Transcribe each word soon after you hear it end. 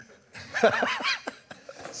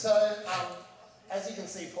So, as you can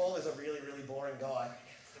see, Paul is a really, really boring guy.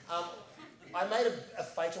 I made a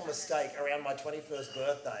fatal mistake around my 21st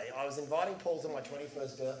birthday. I was inviting Paul to my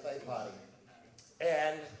 21st birthday party.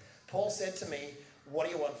 And Paul said to me, "What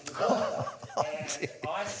do you want for your birthday?" And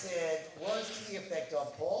I said, words to the effect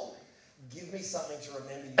of, "Paul, give me something to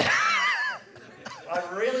remember you." I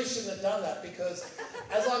really shouldn't have done that, because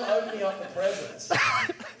as I'm opening up the presents... I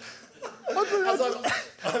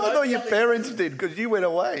thought your parents did, because you went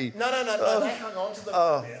away. No, they hung on to them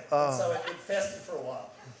for a bit, and so it festered for a while.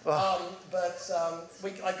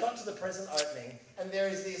 I got to the present opening, and there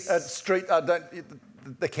is this...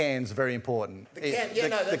 The can's very important. The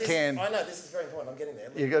can, I know, this is very important. I'm getting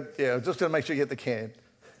there. I'm just going to make sure you get the can.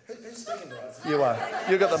 Who's speaking to us? You are.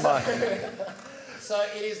 You got the mic. So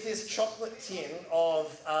it is this chocolate tin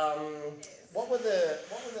of... What were the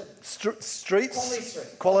streets?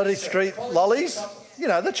 Quality street lollies? Chocolate. You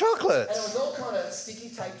know, the chocolates. And it was all kind of sticky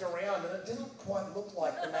taped around, and it didn't quite look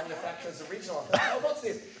like the manufacturer's original. I thought, what's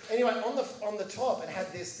this? Anyway, on the top, it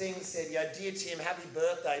had this thing that said, "Dear Tim, happy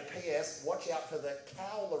birthday, P.S. Watch out for the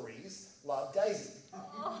calories. Love, Daisy."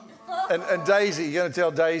 And Daisy, you're going to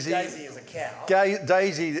tell Daisy? Daisy is a cow.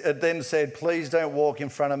 Daisy then said, "Please don't walk in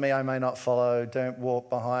front of me, I may not follow. Don't walk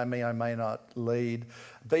behind me, I may not lead.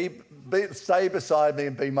 Stay beside me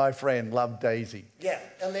and be my friend. Love, Daisy." Yeah,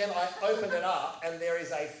 and then I open it up and there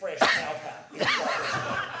is a fresh cow pat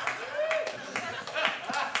inside.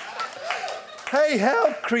 Hey,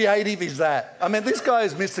 how creative is that? I mean, this guy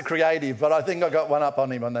is Mr. Creative, but I think I got one up on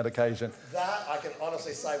him on that occasion. That, I can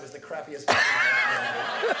honestly say, was the crappiest part of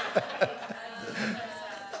my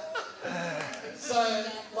life. So,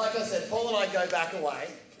 like I said, Paul and I go back away.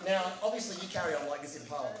 Now, obviously, you carry on like this in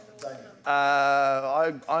Parliament, don't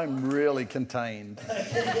you? I'm really contained.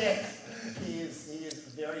 Yes, he is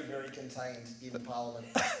very, very contained in Parliament.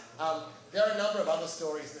 There are a number of other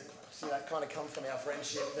stories that kind of come from our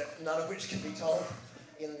friendship, that none of which can be told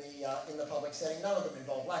in the public setting. None of them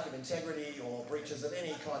involve lack of integrity or breaches of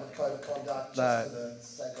any kind of code of conduct, just for the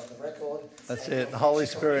sake of the record. That's it. The Holy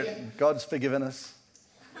Spirit, God's forgiven us.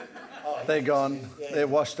 They're gone. Yeah. They're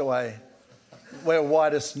washed away. We're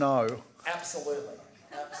white as snow. Absolutely.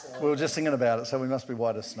 We were just thinking about it, so we must be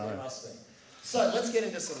white as snow. We must be. So let's get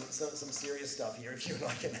into some serious stuff here, if you and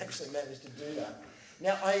I can actually manage to do that.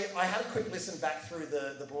 Now, I had a quick listen back through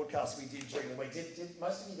the broadcast we did during the week. Did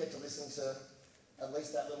most of you get to listen to at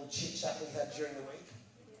least that little chit-chat we had during the week?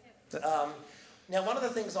 Now, one of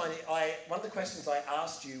the questions I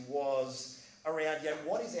asked you was around,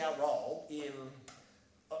 what is our role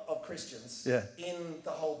of Christians in the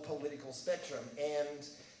whole political spectrum? And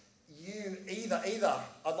you either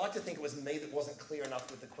I'd like to think it was me that wasn't clear enough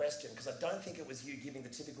with the question, because I don't think it was you giving the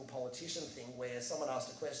typical politician thing where someone asked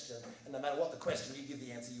a question and no matter what the question, you give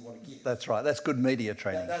the answer you want to give. That's right. That's good media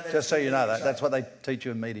training. Just so you know that. That's what they teach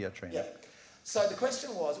you in media training. Yeah. So the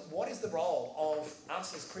question was, what is the role of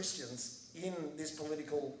us as Christians in this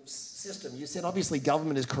political system? You said obviously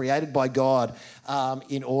government is created by God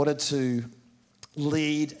in order to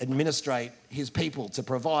lead, administrate his people, to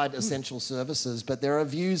provide essential services. But there are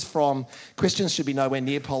views from Christians should be nowhere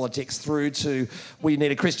near politics through to we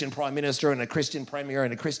need a Christian Prime Minister and a Christian Premier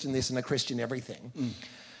and a Christian this and a Christian everything.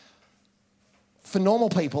 For normal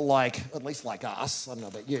people at least like us, I don't know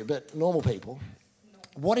about you, but normal people,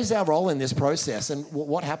 what is our role in this process and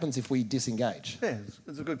what happens if we disengage? Yeah,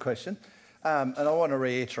 it's a good question. And I want to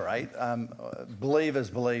reiterate, believers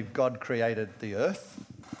believe God created the earth.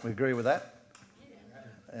 We agree with that?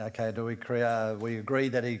 Okay, do we agree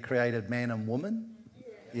that he created man and woman?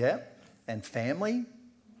 Yeah. And family?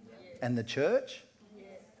 And the church?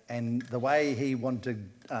 And the way he wanted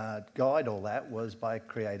to guide all that was by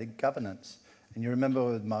creating governance. And you remember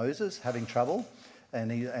with Moses having trouble?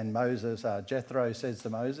 And Moses, Jethro says to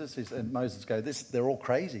Moses, and Moses goes, they're all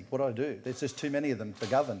crazy. What do I do? There's just too many of them to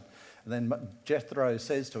govern. And then Jethro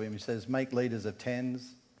says to him, he says, make leaders of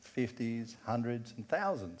 10s, 50s, 100s and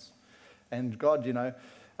thousands. And God,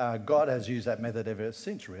 God has used that method ever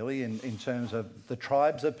since, really, in terms of the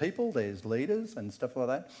tribes of people. There's leaders and stuff like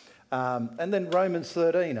that. And then Romans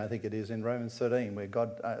 13, I think it is, in Romans 13, where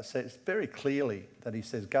God says very clearly that he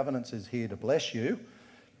says governance is here to bless you,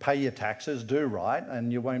 pay your taxes, do right,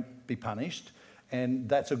 and you won't be punished. And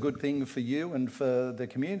that's a good thing for you and for the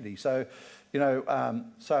community. So,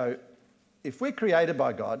 so if we're created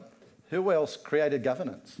by God, who else created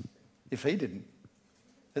governance if he didn't?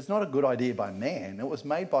 It's not a good idea by man. It was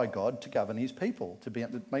made by God to govern his people, to be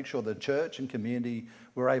able to make sure the church and community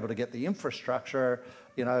were able to get the infrastructure,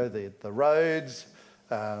 the roads,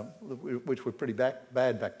 which were pretty bad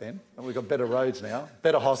back then. And we've got better roads now,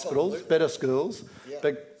 better hospitals, better schools. Yeah.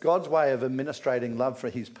 But God's way of administrating love for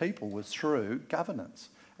his people was through governance.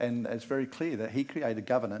 And it's very clear that he created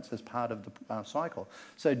governance as part of the cycle.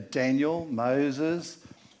 So Daniel, Moses,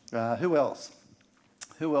 who else?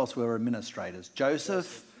 Who else were administrators?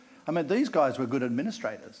 Joseph. I mean, these guys were good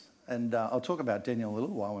administrators. And I'll talk about Daniel a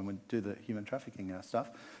little while when we do the human trafficking stuff.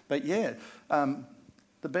 But yeah,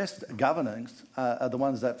 the best governors are the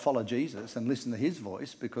ones that follow Jesus and listen to his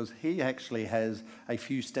voice, because he actually has a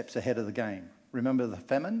few steps ahead of the game. Remember the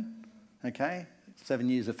famine? Okay, 7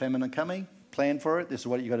 years of famine are coming. Plan for it. This is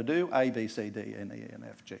what you've got to do. A, B, C, D, N, E, N,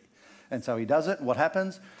 F, G. And so he does it. What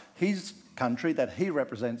happens? His country that he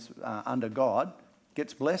represents under God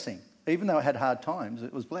gets blessing. Even though it had hard times,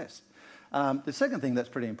 it was blessed. The second thing that's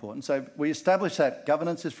pretty important. So we establish that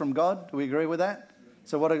governance is from God. Do we agree with that?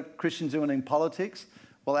 So what are Christians doing in politics?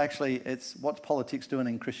 Well, actually, it's what's politics doing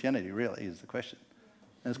in Christianity, really, is the question.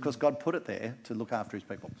 And it's because God put it there to look after his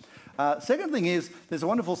people. Second thing is, there's a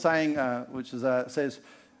wonderful saying which is, says,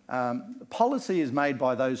 policy is made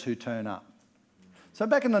by those who turn up. So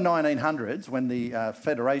back in the 1900s, when the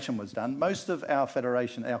federation was done, most of our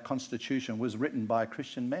federation, our constitution, was written by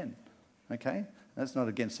Christian men. Okay? That's not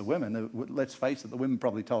against the women. Let's face it, the women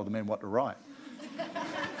probably told the men what to write.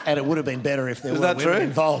 And it would have been better if there were women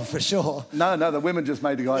involved, for sure. No, the women just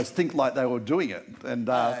made the guys think like they were doing it. And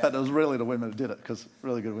but it was really the women who did it, because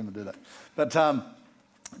really good women do that.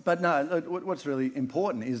 But no, what's really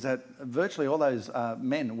important is that virtually all those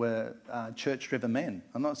men were church-driven men.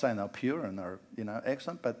 I'm not saying they're pure and they're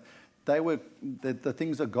excellent, but they were the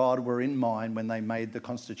things of God were in mind when they made the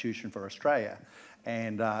Constitution for Australia.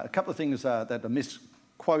 And a couple of things that are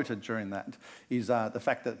misquoted during that is the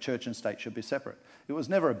fact that church and state should be separate. It was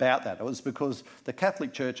never about that. It was because the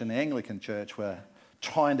Catholic Church and the Anglican Church were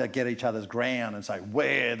trying to get each other's ground and say,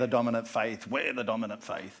 we're the dominant faith, we're the dominant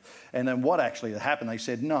faith. And then what actually happened, they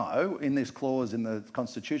said, no, in this clause in the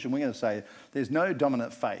Constitution, we're going to say there's no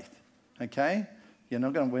dominant faith, okay? We're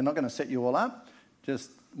not going to set you all up.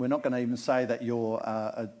 We're not going to even say that you're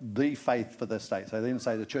the faith for the state. So they didn't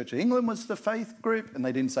say the Church of England was the faith group, and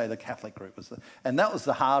they didn't say the Catholic group was and that was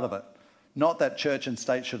the heart of it. Not that church and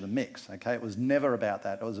state should mix, okay? It was never about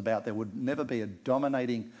that. It was about there would never be a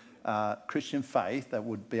dominating Christian faith that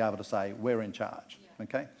would be able to say, we're in charge,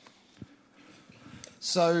 okay?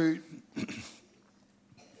 So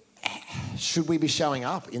should we be showing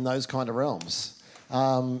up in those kind of realms?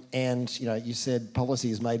 And, you said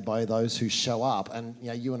policy is made by those who show up. And,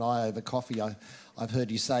 you and I over coffee, I've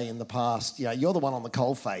heard you say in the past, you're the one on the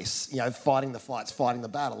coalface, fighting the fights, fighting the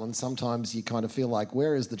battle. And sometimes you kind of feel like,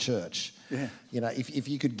 where is the church? Yeah. If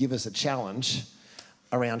you could give us a challenge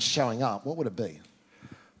around showing up, what would it be?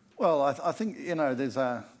 Well, I think, there's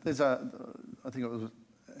I think it was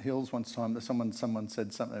Hills once time that someone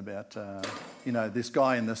said something about, this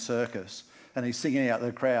guy in the circus, and he's singing out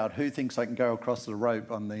the crowd, who thinks I can go across the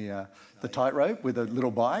rope on the tightrope with a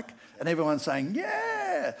little bike? And everyone's saying,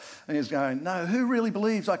 yeah! And he's going, no, who really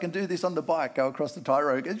believes I can do this on the bike, go across the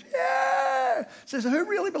tightrope? He goes, yeah! Says, who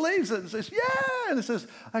really believes it? And says, yeah! And it says,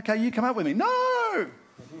 okay, you come up with me. No!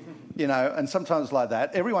 And sometimes like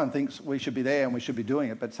that, everyone thinks we should be there and we should be doing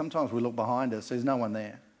it, but sometimes we look behind us, there's no one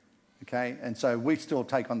there, okay? And so we still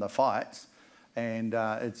take on the fights, and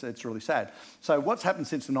it's really sad. So what's happened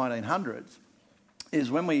since the 1900s is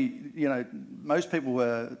when most people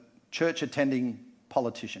were church-attending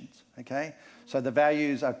politicians, okay? So the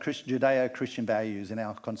values are Judeo-Christian values in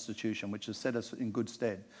our constitution, which has set us in good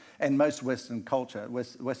stead. And most Western culture,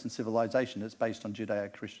 Western civilization is based on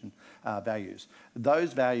Judeo-Christian values.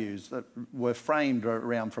 Those values were framed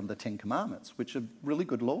around from the Ten Commandments, which are really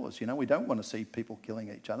good laws. We don't want to see people killing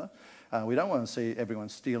each other. We don't want to see everyone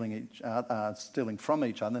stealing from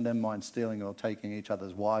each other, never mind stealing or taking each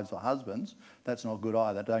other's wives or husbands. That's not good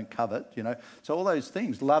either. Don't covet, So all those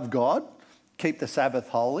things. Love God, keep the Sabbath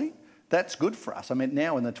holy. That's good for us.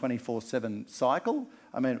 Now in the 24/7 cycle,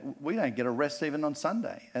 we don't get a rest even on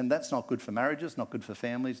Sunday. And that's not good for marriages, not good for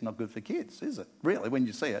families, not good for kids, is it? Really, when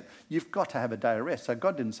you see it, you've got to have a day of rest. So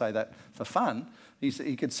God didn't say that for fun.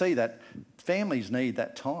 He could see that families need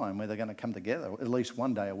that time where they're going to come together at least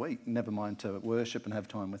one day a week, never mind to worship and have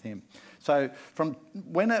time with him. So from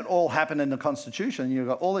when it all happened in the Constitution, you've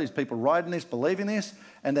got all these people writing this, believing this,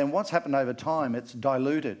 and then what's happened over time, it's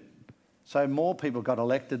diluted. So more people got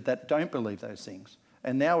elected that don't believe those things.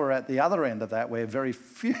 And now we're at the other end of that where very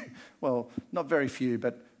few, well, not very few,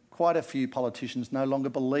 but quite a few politicians no longer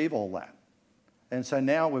believe all that. And so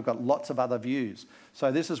now we've got lots of other views.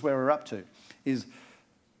 So this is where we're up to, is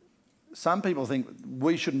some people think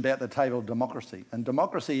we shouldn't be at the table of democracy. And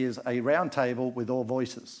democracy is a round table with all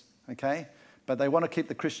voices, okay? But they want to keep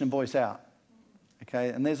the Christian voice out, okay?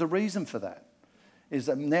 And there's a reason for that, is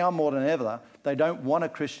that now more than ever, they don't want a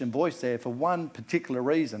Christian voice there for one particular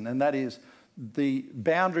reason, and that is the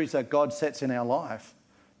boundaries that God sets in our life,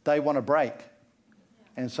 they want to break.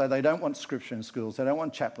 And so they don't want scripture in schools, they don't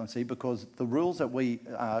want chaplaincy, because the rules that we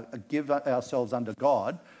give ourselves under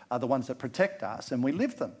God are the ones that protect us, and we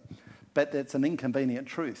live them. But it's an inconvenient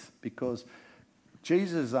truth, because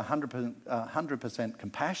Jesus is 100%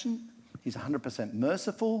 compassion, he's 100%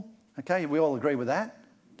 merciful, okay? We all agree with that,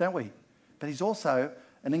 don't we? But he's also,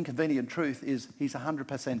 an inconvenient truth is he's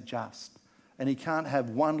 100% just. And he can't have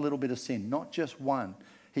one little bit of sin, not just one.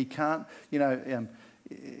 He can't,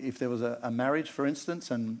 if there was a marriage, for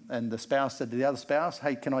instance, and the spouse said to the other spouse,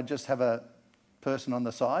 hey, can I just have a person on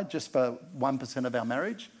the side just for 1% of our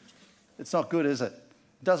marriage? It's not good, is it?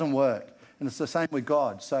 It doesn't work. And it's the same with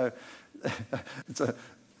God. So it's a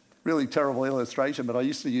really terrible illustration, but I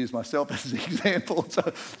used to use myself as an example.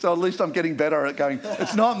 So at least I'm getting better at going,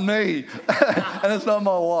 it's not me and it's not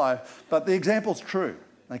my wife. But the example's true,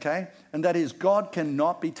 okay? And that is, God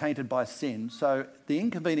cannot be tainted by sin. So the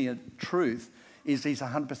inconvenient truth is he's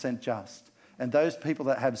 100% just. And those people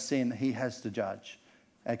that have sin, he has to judge,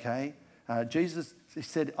 okay? Jesus, he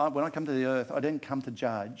said, when I come to the earth, I didn't come to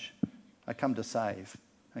judge, I come to save,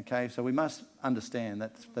 okay? So we must understand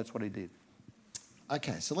that's what he did.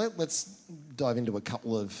 Okay, so let's dive into a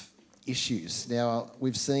couple of issues. Now,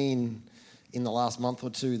 we've seen in the last month or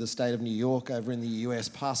two the state of New York over in the US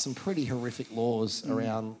pass some pretty horrific laws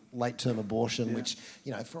around late-term abortion, which,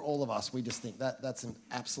 for all of us, we just think that's an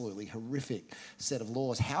absolutely horrific set of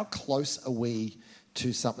laws. How close are we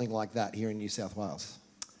to something like that here in New South Wales?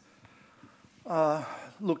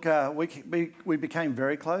 Look, we became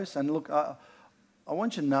very close, and look, I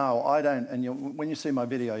want you to know, I don't, and when you see my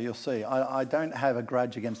video, you'll see, I don't have a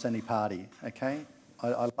grudge against any party, okay?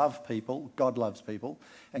 I love people, God loves people,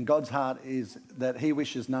 and God's heart is that he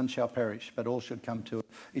wishes none shall perish, but all should come to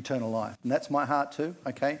eternal life. And that's my heart too,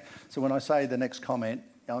 okay? So when I say the next comment,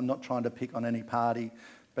 I'm not trying to pick on any party,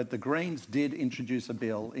 but the Greens did introduce a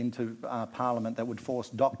bill into Parliament that would force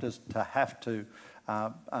doctors to have to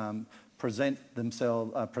present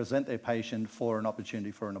their patient for an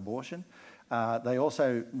opportunity for an abortion. They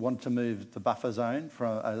also want to move the buffer zone,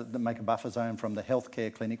 make a buffer zone from the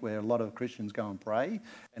healthcare clinic where a lot of Christians go and pray,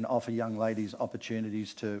 and offer young ladies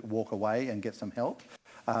opportunities to walk away and get some help.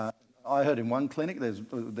 I heard in one clinic,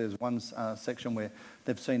 there's one section where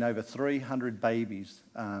they've seen over 300 babies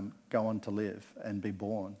go on to live and be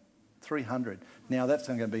born. 300. Now that's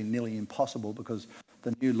going to be nearly impossible because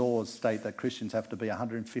the new laws state that Christians have to be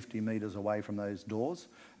 150 metres away from those doors.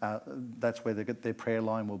 That's where their prayer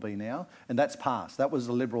line will be now. And that's passed. That was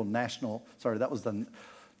the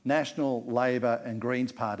National Labor and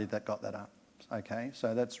Greens Party that got that up. Okay,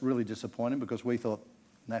 so that's really disappointing because we thought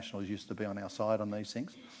Nationals used to be on our side on these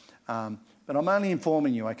things. But I'm only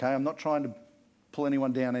informing you, okay? I'm not trying to pull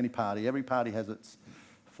anyone down any party. Every party has its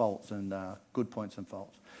faults and good points and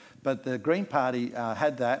faults. But the Green Party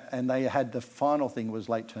had that, and they had the final thing was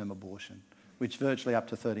late-term abortion, which virtually up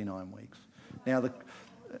to 39 weeks. Now,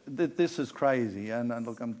 this is crazy, and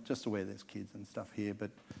look, I'm just aware there's kids and stuff here,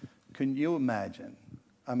 but can you imagine?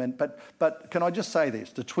 I mean, but can I just say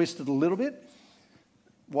this, to twist it a little bit?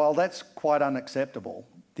 While that's quite unacceptable,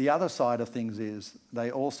 the other side of things is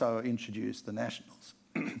they also introduced, the Nationals,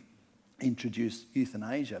 introduced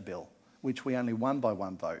euthanasia bill, which we only won by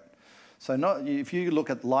one vote. So if you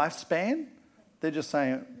look at lifespan, they're just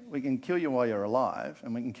saying we can kill you while you're alive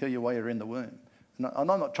and we can kill you while you're in the womb. And I'm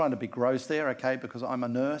not trying to be gross there, okay, because I'm a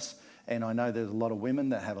nurse and I know there's a lot of women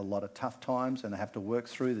that have a lot of tough times and they have to work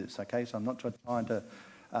through this, okay? So I'm not trying to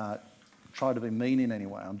try to be mean in any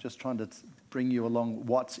way. I'm just trying to bring you along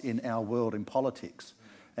what's in our world in politics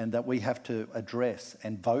and that we have to address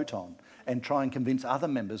and vote on and try and convince other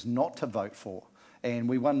members not to vote for. And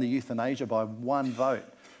we won the euthanasia by one vote.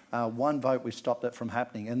 One vote, we stopped it from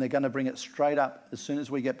happening. And they're going to bring it straight up. As soon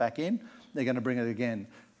as we get back in, they're going to bring it again.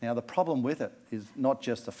 Now, the problem with it is not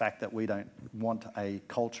just the fact that we don't want a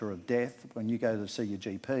culture of death. When you go to see your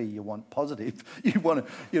GP, you want positive. You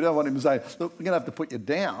don't want him to say, look, we're going to have to put you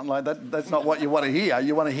down. Like that's not what you want to hear.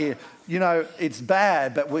 You want to hear, it's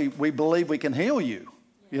bad, but we believe we can heal you.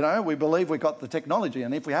 We believe we've got the technology.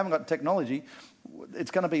 And if we haven't got technology,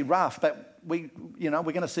 it's going to be rough, but we're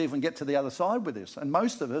going to see if we can get to the other side with this. And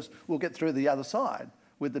most of us will get through the other side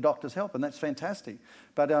with the doctor's help, and that's fantastic.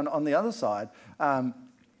 But on the other side, I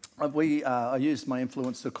used my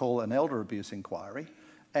influence to call an elder abuse inquiry,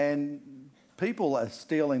 and people are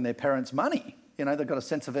stealing their parents' money. You know, they've got a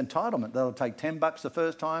sense of entitlement. They'll take $10 the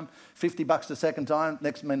first time, $50 the second time,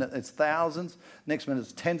 next minute it's thousands, next minute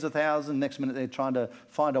it's tens of thousands, next minute they're trying to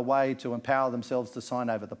find a way to empower themselves to sign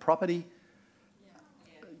over the property.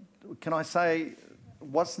 Can I say,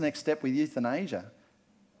 what's the next step with euthanasia?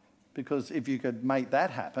 Because if you could make that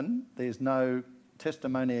happen, there's no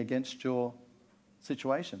testimony against your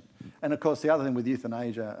situation. And of course, the other thing with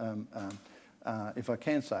euthanasia, if I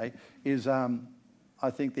can say, is I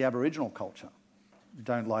think the Aboriginal culture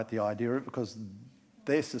don't like the idea of it because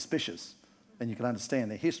they're suspicious, and you can understand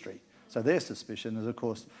their history. So their suspicion is, of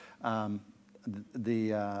course,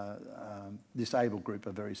 the disabled group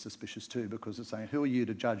are very suspicious too, because it's saying, who are you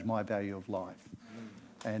to judge my value of life?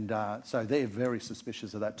 And so they're very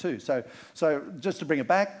suspicious of that too. So just to bring it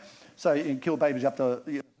back, so you can kill babies up to,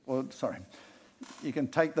 you can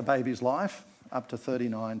take the baby's life up to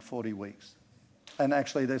 39, 40 weeks. And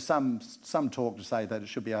actually there's some talk to say that it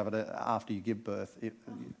should be able to, after you give birth.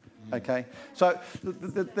 Okay? So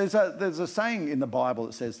there's a saying in the Bible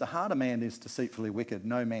that says, the heart of man is deceitfully wicked,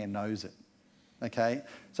 no man knows it. Okay?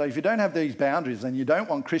 So if you don't have these boundaries and you don't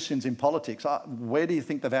want Christians in politics, where do you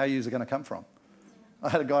think the values are going to come from? I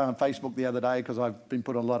had a guy on Facebook the other day, because I've been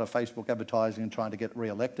put on a lot of Facebook advertising and trying to get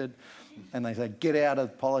re-elected, and they say, get out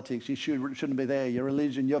of politics, you shouldn't be there, your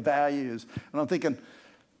religion, your values. And I'm thinking,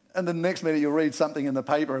 and the next minute you'll read something in the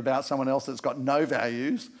paper about someone else that's got no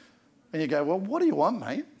values, and you go, well, what do you want,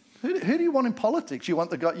 mate? Who do you want in politics? You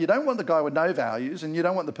don't want the guy with no values, and you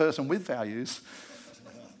don't want the person with values.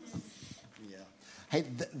 Hey,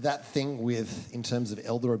 that thing with, in terms of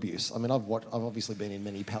elder abuse, I mean, I've obviously been in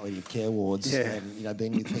many palliative care wards and,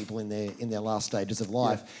 been with people in their last stages of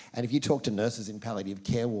life. Yeah. And if you talk to nurses in palliative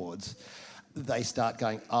care wards, they start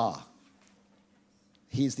going,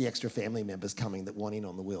 here's the extra family members coming that want in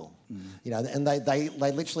on the will. And they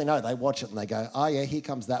literally know. They watch it and they go, oh, yeah, here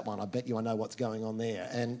comes that one. I bet you I know what's going on there.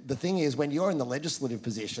 And the thing is, when you're in the legislative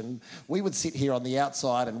position, we would sit here on the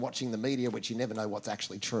outside and watching the media, which you never know what's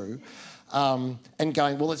actually true, and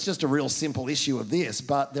going, well, it's just a real simple issue of this.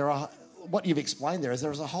 But what you've explained there's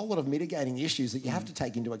a whole lot of mitigating issues that you have to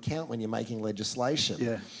take into account when you're making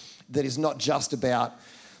legislation that is not just about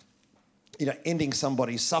ending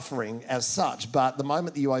somebody's suffering as such, but the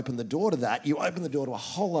moment that you open the door to that, you open the door to a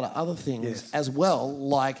whole lot of other things as well,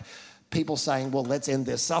 like people saying, well, let's end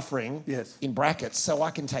their suffering, in brackets, so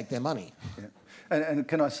I can take their money. Yeah. And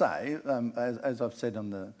can I say, as I've said on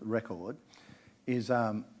the record, is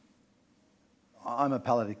I'm a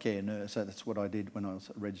palliative care nurse, so that's what I did when I was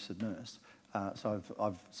a registered nurse. So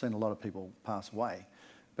I've seen a lot of people pass away.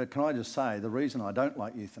 But can I just say, the reason I don't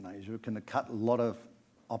like euthanasia can cut a lot of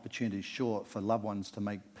opportunities short for loved ones to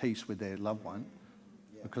make peace with their loved one,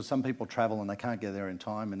 because some people travel and they can't get there in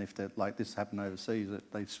time, and if they're like this happened overseas,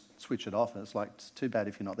 they switch it off, and it's like, it's too bad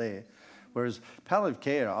if you're not there. Whereas palliative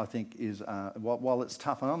care, I think, is while it's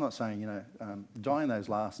tough, and I'm not saying dying those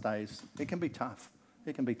last days, it can be tough.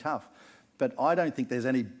 It can be tough, but I don't think there's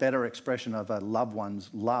any better expression of a loved one's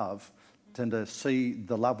love than to see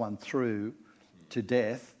the loved one through to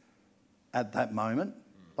death at that moment.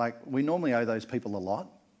 Like, we normally owe those people a lot,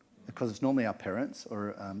 because it's normally our parents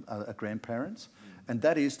or our grandparents, and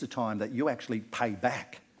that is the time that you actually pay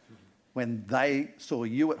back when they saw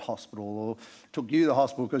you at hospital or took you to the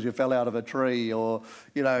hospital because you fell out of a tree, or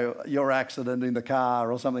your accident in the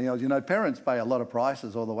car or something else. Parents pay a lot of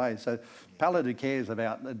prices all the way. So palliative care is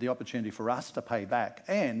about the opportunity for us to pay back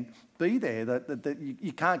and be there. That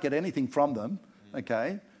you can't get anything from them,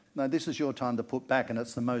 okay? No, this is your time to put back, and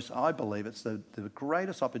it's I believe it's the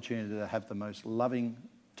greatest opportunity to have the most loving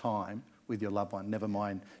time with your loved one, never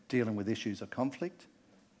mind dealing with issues of conflict,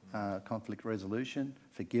 conflict resolution,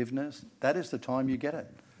 forgiveness. That is the time you get it.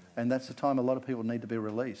 And that's the time a lot of people need to be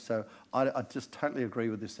released. So I just totally agree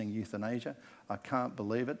with this thing, euthanasia. I can't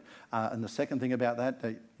believe it. And the second thing about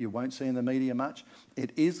that you won't see in the media much,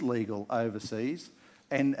 it is legal overseas.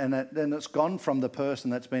 And it's gone from the person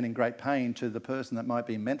that's been in great pain to the person that might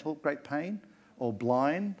be in mental great pain, or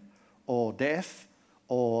blind, or deaf,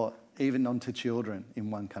 or even onto children in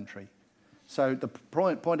one country. So the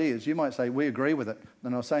point is, you might say, we agree with it.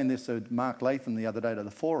 And I was saying this to Mark Latham the other day to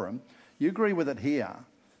the forum. You agree with it here,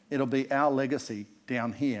 it'll be our legacy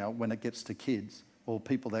down here when it gets to kids or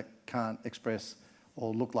people that can't express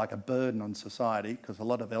or look like a burden on society, because a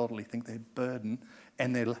lot of elderly think they're a burden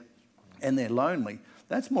and they're lonely.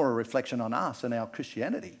 That's more a reflection on us and our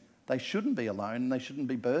Christianity. They shouldn't be alone and they shouldn't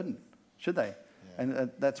be burdened, should they? Yeah.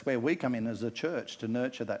 And that's where we come in as a church, to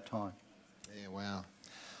nurture that time. Yeah, wow.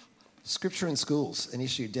 Scripture in schools, an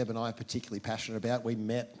issue Deb and I are particularly passionate about. We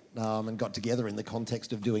met and got together in the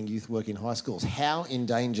context of doing youth work in high schools. How in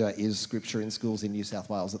danger is Scripture in schools in New South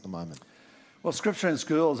Wales at the moment? Well, Scripture in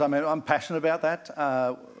schools, I mean, I'm passionate about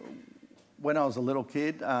that. When I was a little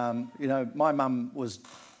kid, my mum was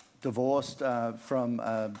divorced from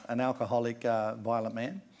an alcoholic, violent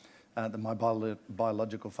man, my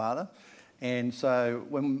biological father. And so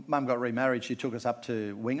when Mum got remarried, she took us up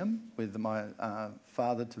to Wingham with my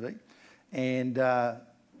father-to-be. And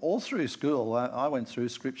all through school, I went through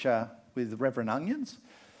Scripture with Reverend Onions.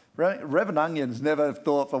 Reverend Onions never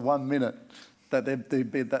thought for 1 minute that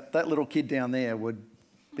that little kid down there would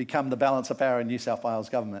become the balance of power in New South Wales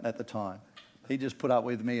government at the time. He just put up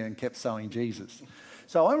with me and kept sowing Jesus.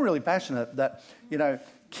 So I'm really passionate that,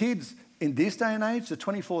 kids in this day and age, the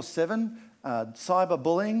 24/7,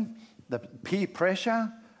 cyberbullying, the peer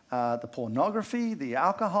pressure, the pornography, the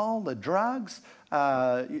alcohol, the drugs,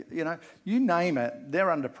 you name it, they're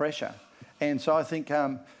under pressure. And so I think,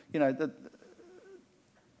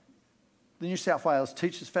 the New South Wales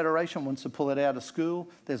Teachers Federation wants to pull it out of school.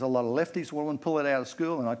 There's a lot of lefties who want to pull it out of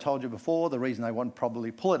school. And I told you before, the reason they want to probably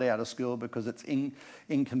pull it out of school because it's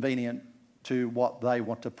inconvenient to what they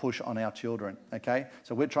want to push on our children, okay?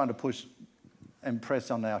 So we're trying to push and press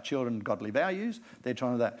on our children godly values. They're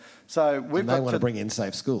trying to that. So they want to bring in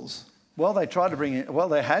safe schools. Well, they tried to bring in,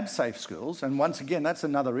 they had safe schools. And once again, that's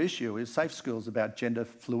another issue, is safe schools about gender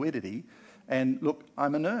fluidity. And look,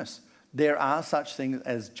 I'm a nurse. There are such things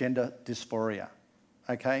as gender dysphoria,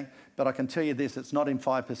 okay? But I can tell you this, it's not in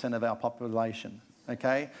 5% of our population,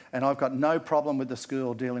 okay? And I've got no problem with the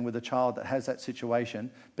school dealing with a child that has that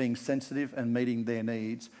situation, being sensitive and meeting their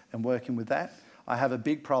needs and working with that. I have a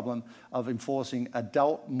big problem of enforcing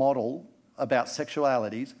adult model about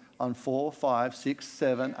sexualities on 4, 5, 6,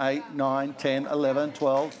 7, 8, 9, 10, 11,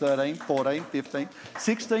 12, 13, 14, 15,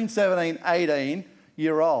 16, 17,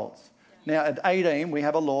 18-year-olds. Now, at 18, we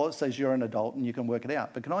have a law that says you're an adult and you can work it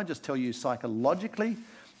out. But can I just tell you, psychologically,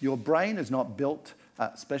 your brain is not built,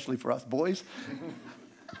 especially for us boys.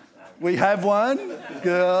 We have one,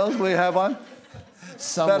 girls, we have one.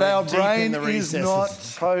 But our brain is not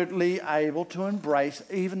totally able to embrace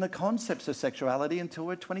even the concepts of sexuality until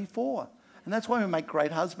we're 24. And that's why we make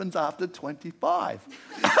great husbands after 25.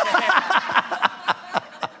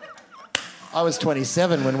 I was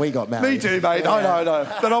 27 when we got married. Me too, mate. I know.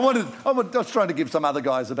 But I was trying to give some other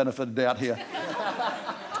guys the benefit of the doubt here.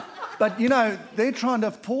 But, they're trying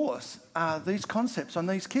to force these concepts on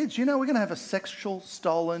these kids. We're going to have a sexual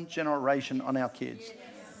stolen generation on our kids.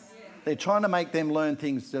 They're trying to make them learn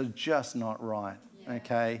things that are just not right,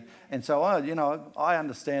 okay? And so, I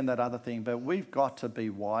understand that other thing, but we've got to be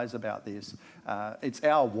wise about this. It's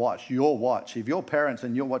our watch, your watch. If you're parents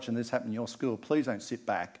and you're watching this happen in your school, please don't sit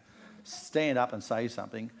back. Stand up and say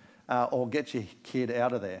something, or get your kid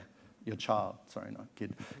out of there. Your child, sorry, not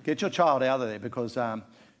kid. Get your child out of there, because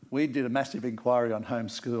we did a massive inquiry on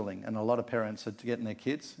homeschooling, and a lot of parents are getting their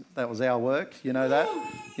kids. That was our work, you know that?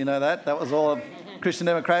 That was all of Christian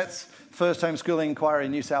Democrats' first homeschooling inquiry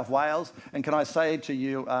in New South Wales. And can I say to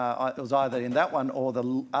you, it was either in that one or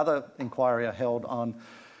the other inquiry I held on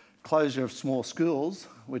closure of small schools,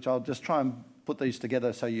 which I'll just try and put these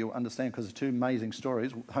together so you understand, because they're two amazing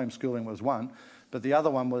stories. Homeschooling was one, but the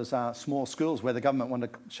other one was small schools, where the government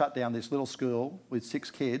wanted to shut down this little school with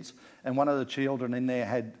 6 kids, and one of the children in there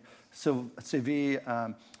had severe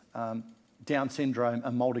Down syndrome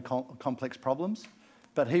and multi-complex problems.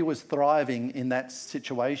 But he was thriving in that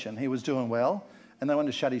situation. He was doing well, and they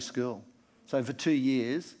wanted to shut his school. So for 2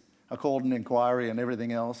 years, I called an inquiry and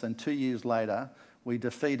everything else, and 2 years later, we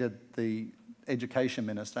defeated the education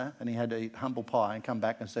minister, and he had to eat humble pie and come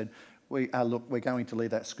back and said, we're going to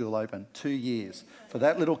leave that school open. 2 years. For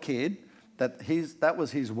that little kid, that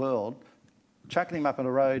was his world, chucking him up on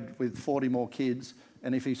the road with 40 more kids,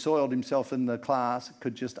 and if he soiled himself in the class,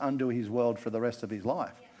 could just undo his world for the rest of his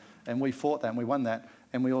life. And we fought that, and we won that,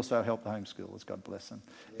 and we also helped the homeschoolers, God bless them.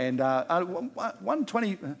 And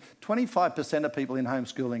 25% of people in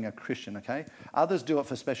homeschooling are Christian, okay? Others do it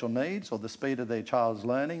for special needs or the speed of their child's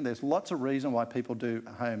learning. There's lots of reasons why people do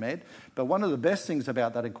home ed. But one of the best things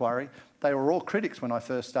about that inquiry, they were all critics when I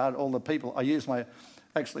first started. All the people, I used the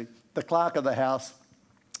clerk of the house,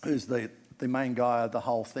 who's the main guy of the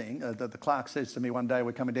whole thing. The clerk says to me one day,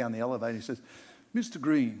 we're coming down the elevator, he says, Mr.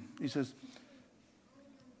 Green, he says,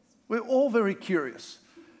 we're all very curious.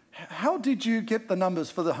 How did you get the numbers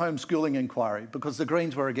for the homeschooling inquiry? Because the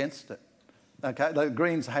Greens were against it. Okay, the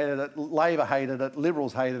Greens hated it, Labor hated it,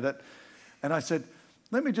 Liberals hated it. And I said,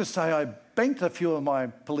 let me just say I banked a few of my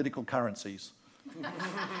political currencies.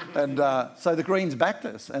 And so the Greens backed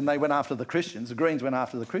us, and they went after the Christians. The Greens went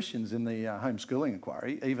after the Christians in the homeschooling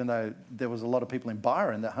inquiry, even though there was a lot of people in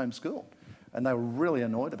Byron that homeschooled. And they were really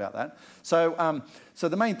annoyed about that. So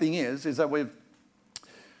the main thing is that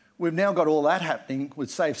we've now got all that happening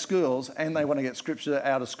with safe schools, and they want to get scripture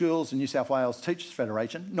out of schools. In New South Wales Teachers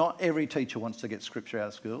Federation, not every teacher wants to get scripture out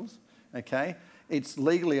of schools, okay? It's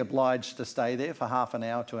legally obliged to stay there for half an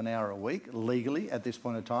hour to an hour a week, legally at this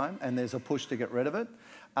point in time, and there's a push to get rid of it.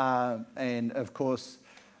 And of course,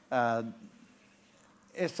 SRE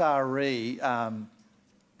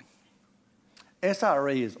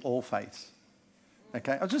is all faiths.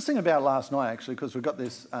 Okay, I was just thinking about it last night actually, because we've got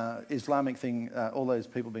this Islamic thing, all those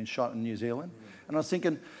people being shot in New Zealand. And I was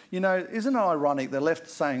thinking, isn't it ironic the left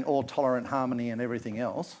saying all tolerant harmony and everything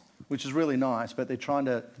else, which is really nice, but they're trying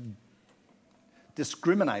to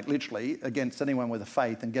discriminate literally against anyone with a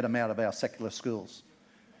faith and get them out of our secular schools.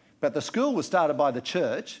 But the school was started by the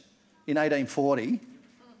church in 1840.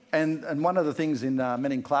 And one of the things in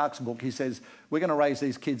Manning Clark's book, he says, we're going to raise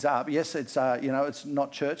these kids up. Yes, it's it's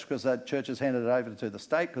not church because the church has handed it over to the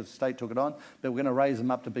state because the state took it on, but we're going to raise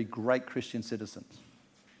them up to be great Christian citizens,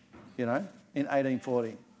 in 1840,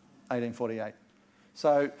 1848.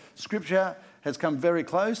 So Scripture has come very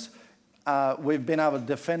close. We've been able to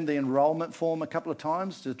defend the enrolment form a couple of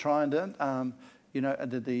times to try and the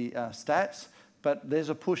stats. But there's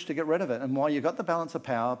a push to get rid of it. And while you've got the balance of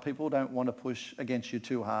power, people don't want to push against you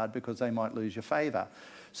too hard because they might lose your favour.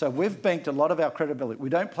 So we've banked a lot of our credibility. We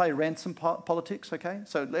don't play ransom politics, okay?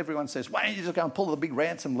 So everyone says, why don't you just go and pull the big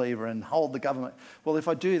ransom lever and hold the government? Well, if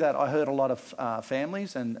I do that, I hurt a lot of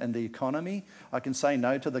families and the economy. I can say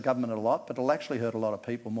no to the government a lot, but it'll actually hurt a lot of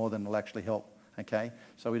people more than it'll actually help. Okay,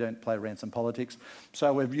 so we don't play ransom politics.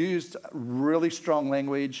 So we've used really strong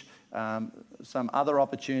language, some other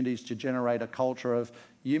opportunities to generate a culture of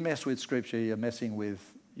you mess with Scripture, you're messing with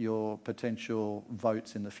your potential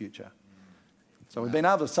votes in the future. So we've been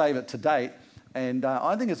able to save it to date, and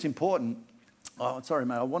I think it's important. Oh, sorry,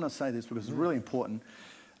 mate, I want to say this because it's really important.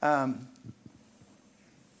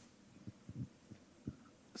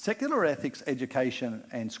 Secular ethics, education,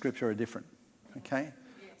 and Scripture are different, okay?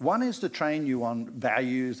 One is to train you on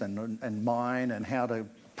values and mind and how to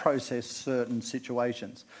process certain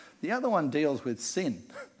situations. The other one deals with sin,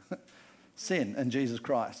 sin and Jesus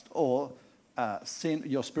Christ, or sin,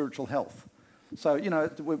 your spiritual health. So,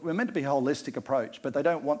 we're meant to be a holistic approach, but they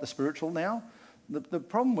don't want the spiritual now. The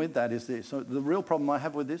problem with that is this. So the real problem I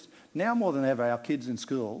have with this, now more than ever, our kids in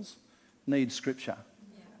schools need Scripture.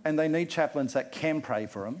 Yeah. And they need chaplains that can pray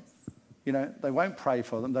for them. They won't pray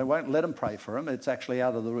for them. They won't let them pray for them. It's actually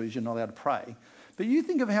out of the rules. You're not allowed to pray. But you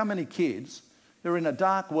think of how many kids are in a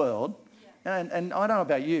dark world. Yeah. And I don't know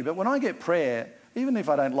about you, but when I get prayer, even if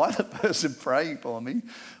I don't like the person praying for me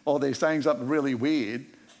or they're saying something really weird,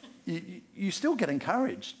 you still get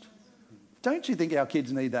encouraged. Don't you think our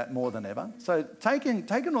kids need that more than ever? So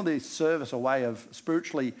taking all this service away of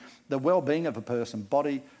spiritually the well-being of a person,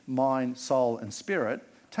 body, mind, soul and spirit,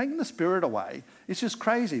 taking the spirit away, it's just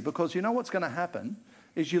crazy because you know what's going to happen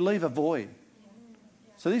is you leave a void.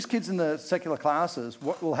 So these kids in the secular classes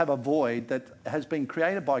will have a void that has been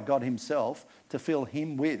created by God himself to fill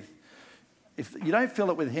him with. If you don't fill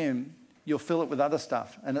it with him, you'll fill it with other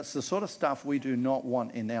stuff. And it's the sort of stuff we do not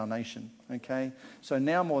want in our nation, okay? So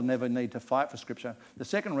now more than ever need to fight for Scripture. The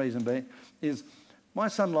second reason is my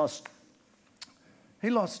son lost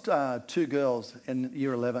 2 girls in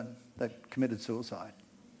year 11 that committed suicide.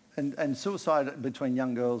 And suicide between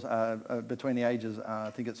young girls, between the ages,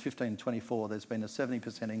 I think it's 15 and 24, there's been a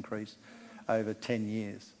 70% increase over 10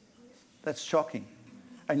 years. That's shocking.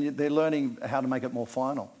 And they're learning how to make it more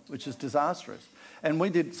final, which is disastrous.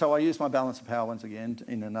 And so I used my balance of power once again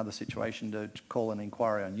in another situation to call an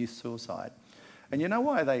inquiry on youth suicide. And you know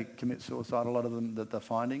why they commit suicide, a lot of them, the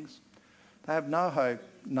findings? They have no hope,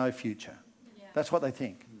 no future. Yeah. That's what they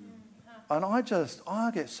think. And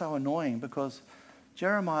I get so annoying because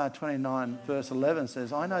Jeremiah 29 verse 11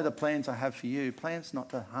 says, I know the plans I have for you, plans not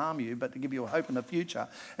to harm you, but to give you a hope in the future.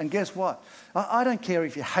 And guess what? I don't care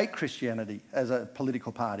if you hate Christianity as a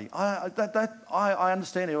political party. I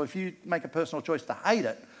understand it. If you make a personal choice to hate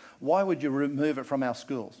it, why would you remove it from our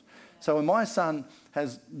schools? So when my son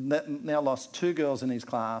has now lost 2 girls in his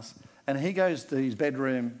class, and he goes to his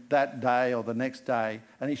bedroom that day or the next day,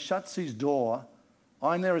 and he shuts his door,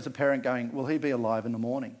 I'm there as a parent going, will he be alive in the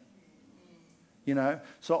morning?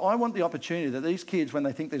 So I want the opportunity that these kids, when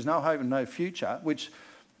they think there's no hope and no future, which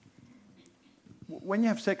when you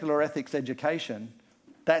have secular ethics education,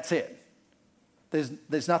 that's it.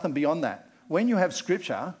 There's nothing beyond that. When you have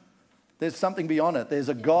Scripture, there's something beyond it. There's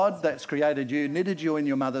a God that's created you, knitted you in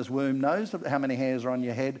your mother's womb, knows how many hairs are on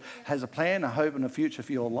your head, has a plan, a hope and a future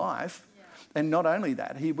for your life. And not only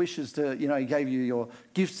that, he wishes to, he gave you your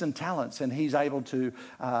gifts and talents and he's able to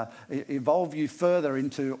evolve you further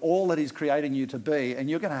into all that he's creating you to be. And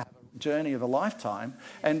you're going to have a journey of a lifetime.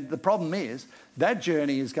 And the problem is that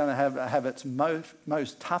journey is going to have its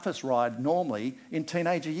most toughest ride normally in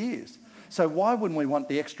teenager years. So why wouldn't we want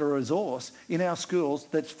the extra resource in our schools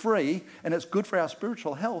that's free and it's good for our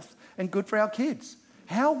spiritual health and good for our kids?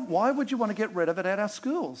 Why would you want to get rid of it at our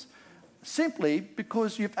schools? Simply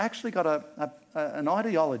because you've actually got an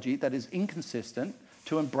ideology that is inconsistent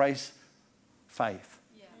to embrace faith.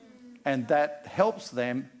 Yeah. And that helps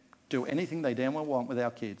them do anything they damn well want with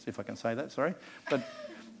our kids, if I can say that, sorry. But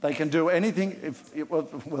they can do anything, you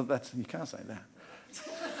can't say that.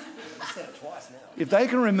 I said it twice now. If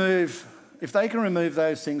they can remove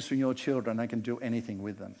those things from your children, they can do anything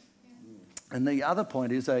with them. And the other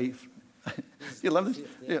point is you love this?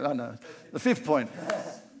 Yeah, I know. The fifth point.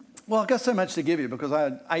 Well, I've got so much to give you because I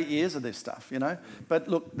had 8 years of this stuff, you know. But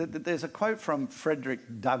look, there's a quote from Frederick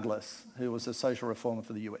Douglass, who was a social reformer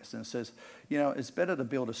for the US, and it says, you know, it's better to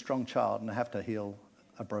build a strong child than to have to heal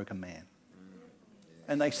a broken man.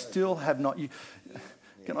 And they still have not...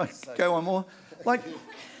 Can I go one more? Like,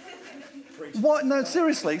 what? No,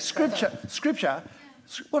 seriously, Scripture.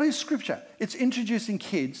 What is Scripture? It's introducing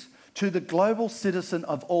kids to the global citizen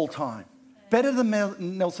of all time. Better than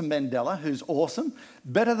Nelson Mandela, who's awesome.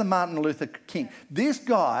 Better than Martin Luther King. This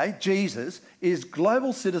guy, Jesus, is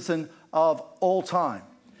global citizen of all time.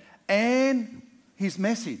 And his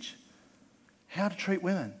message, how to treat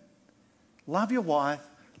women. Love your wife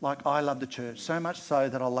like I love the church, so much so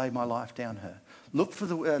that I'll lay my life down her. Look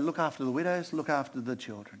after the widows, look after the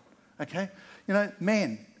children. Okay? You know,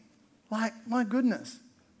 men, like, my goodness.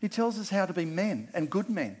 He tells us how to be men and good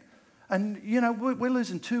men. And, you know, we're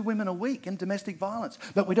losing 2 women a week in domestic violence,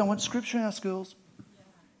 but we don't want Scripture in our schools.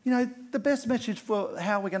 You know, the best message for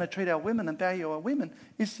how we're going to treat our women and value our women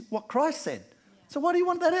is what Christ said. So why do you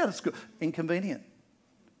want that out of school? Inconvenient.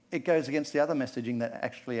 It goes against the other messaging that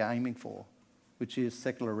actually are aiming for, which is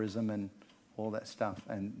secularism and all that stuff.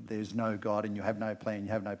 And there's no God and you have no plan,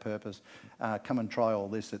 you have no purpose. Come and try all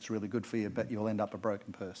this, it's really good for you, but you'll end up a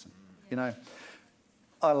broken person. You know,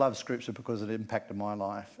 I love Scripture because it impacted my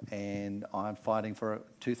life, and I'm fighting for it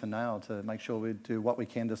tooth and nail to make sure we do what we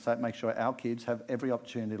can to make sure our kids have every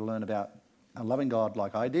opportunity to learn about a loving God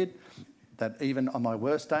like I did, that even on my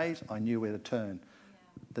worst days, I knew where to turn.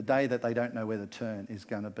 Yeah. The day that they don't know where to turn is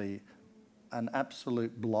going to be an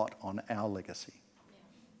absolute blot on our legacy,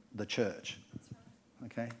 the church.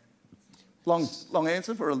 Okay? Long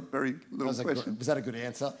answer for a very little question. Was that a good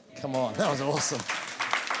answer? Come on, that was awesome.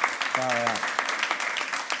 All right.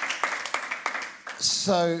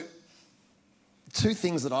 So, 2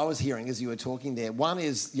 things that I was hearing as you were talking there. One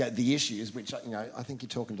is the issues, which I think you're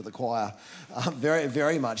talking to the choir very,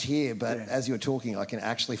 very much here. But as you were talking, I can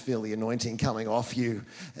actually feel the anointing coming off you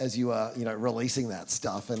as you are, releasing that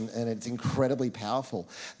stuff, and it's incredibly powerful.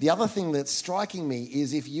 The other thing that's striking me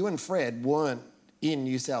is if you and Fred weren't in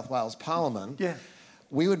New South Wales Parliament. Yeah.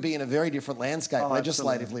 We would be in a very different landscape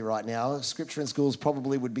legislatively right now. Scripture in schools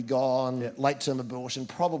probably would be gone. Yep. Late-term abortion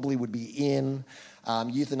probably would be in.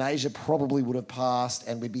 Euthanasia probably would have passed,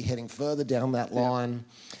 and we'd be heading further down that line.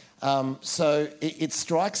 So it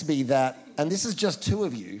strikes me that, and this is just 2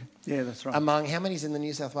 of you. Yeah, that's right. Among, how many's in the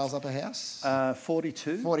New South Wales Upper House?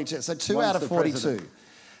 42. 42. So 2 out of 42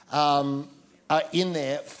 are in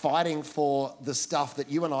there fighting for the stuff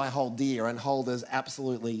that you and I hold dear and hold as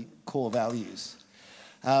absolutely core values.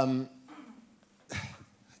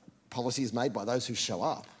 Policy is made by those who show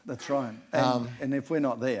up. That's right. And if we're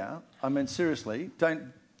not there, I mean, seriously,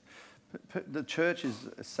 the church is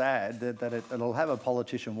sad that it'll have a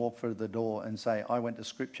politician walk through the door and say, I went to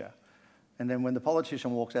Scripture. And then when the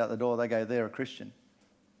politician walks out the door, they go, they're a Christian.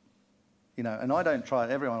 You know, and I don't try,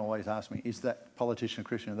 everyone always asks me, is that politician a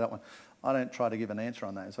Christian or that one? I don't try to give an answer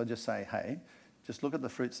on that. So I just say, hey, just look at the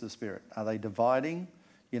fruits of the Spirit. Are they dividing,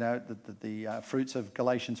 the fruits of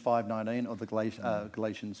Galatians 5:19 or the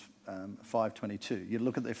Galatians 5:22? You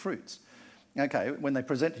look at their fruits. Okay, when they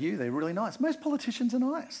present to you, they're really nice. Most politicians are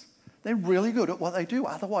nice. They're really good at what they do.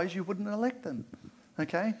 Otherwise, you wouldn't elect them.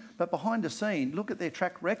 Okay? But behind the scene, look at their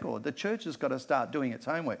track record. The church has got to start doing its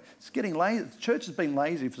homework. It's getting lazy. The church has been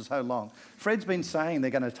lazy for so long. Fred's been saying they're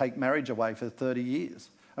going to take marriage away for 30 years.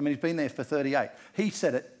 I mean, he's been there for 38. He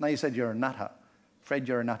said it, and they said, you're a nutter. Fred,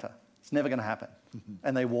 you're a nutter. It's never going to happen. Mm-hmm.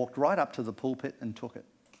 And they walked right up to the pulpit and took it.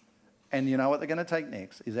 And you know what they're going to take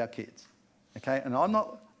next is our kids. Okay? And I'm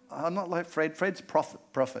not like Fred. Fred's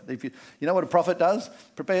prophet. If you know what a prophet does?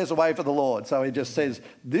 Prepares the way for the Lord. So he just says,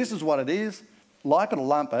 this is what it is. Like it or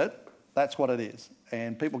lump it, That's what it is.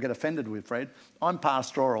 And people get offended with Fred. I'm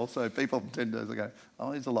pastoral, so people tend to go,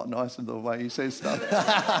 oh, he's a lot nicer the way he says stuff.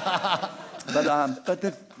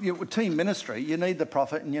 But team ministry, you need the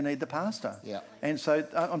prophet and you need the pastor. Yeah. And so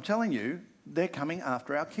I'm telling you, they're coming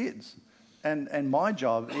after our kids. And my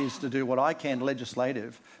job is to do what I can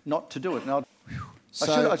legislative, not to do it. Now,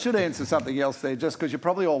 I should answer something else there, just because you're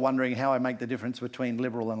probably all wondering how I make the difference between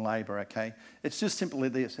Liberal and Labor, okay? It's just simply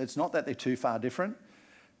this. It's not that they're too far different,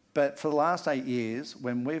 but for the last 8 years,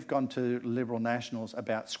 when we've gone to Liberal Nationals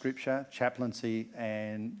about Scripture, chaplaincy,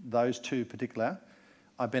 and those two particular,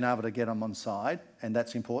 I've been able to get them on side, and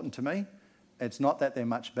that's important to me. It's not that they're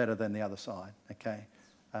much better than the other side, okay?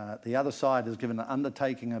 The other side has given an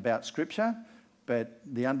undertaking about Scripture, but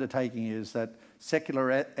the undertaking is that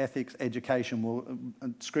secular ethics education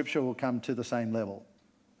Scripture will come to the same level.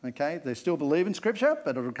 Okay, they still believe in Scripture,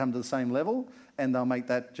 but it'll come to the same level, and they'll make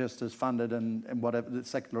that just as funded and whatever, the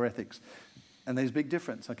secular ethics. And there's a big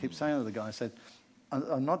difference. I keep saying to the guy, I said,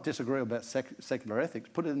 I'm not disagreeable about secular ethics.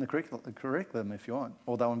 Put it in the curriculum if you want.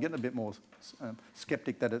 Although I'm getting a bit more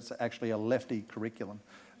sceptic that it's actually a lefty curriculum,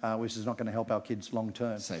 which is not going to help our kids long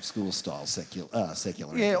term. Safe school style secular.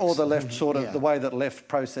 Yeah, ethics. or the left sort of the way that left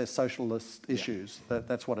process socialist issues.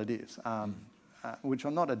 That's what it is. Which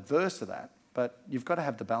I'm not adverse to that, but you've got to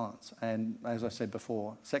have the balance. And as I said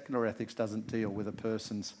before, secular ethics doesn't deal with a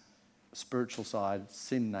person's spiritual side,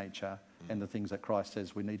 sin nature, and the things that Christ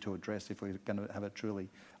says we need to address if we're going to have a truly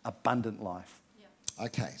abundant life. Yeah.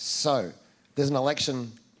 Okay, so there's an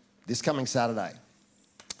election this coming Saturday.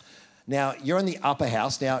 Now, you're in the upper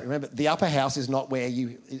house. Now, remember, the upper house is not where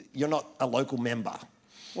you're not a local member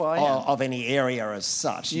of any area as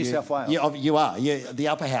such. New South Wales. You are. The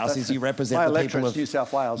upper house is you represent the people of New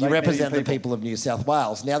South Wales. You represent the people of New South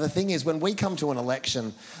Wales. Now, the thing is, when we come to an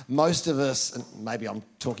election, most of us, and maybe I'm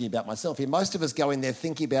talking about myself here, most of us go in there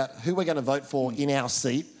thinking about who we're going to vote for in our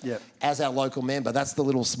seat as our local member. That's the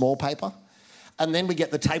little small paper. And then we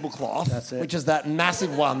get the tablecloth, which is that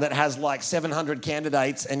massive one that has like 700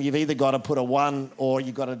 candidates, and you've either got to put a 1 or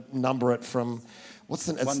you've got to number it from... What's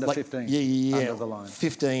the... 1 to like, 15. Yeah. Under the line.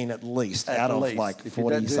 15 at least, at out least. Of like 40 if you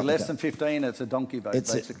do something. Less than 15, it's a donkey vote,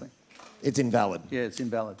 basically. It's invalid. Yeah, it's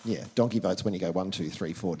invalid. Yeah, donkey votes when you go 1, 2,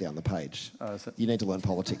 3, 4 down the page. Oh, is it? You need to learn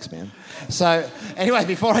politics, man. So, anyway,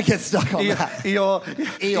 before I get stuck on that...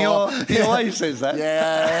 Eeyore says that.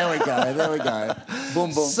 Yeah, there we go.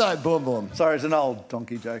 Boom, boom. So, boom, boom. Sorry, it's an old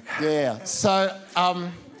donkey joke. Yeah, so...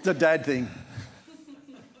 it's a dad thing.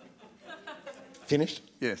 Finished?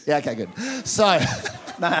 Yes. Yeah, okay, good. So...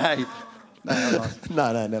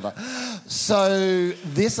 No, never. So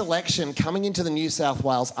this election coming into the New South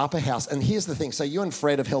Wales upper house, and here's the thing. So you and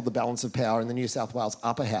Fred have held the balance of power in the New South Wales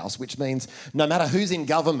upper house, which means no matter who's in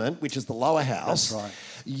government, which is the lower house, that's right,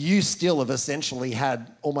 you still have essentially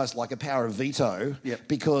had almost like a power of veto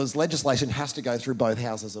because legislation has to go through both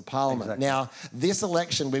houses of parliament. Exactly. Now, this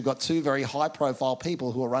election, we've got two very high-profile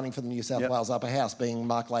people who are running for the New South Wales upper house, being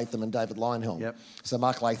Mark Latham and David Leyonhjelm. So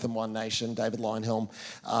Mark Latham, One Nation, David Leyonhjelm,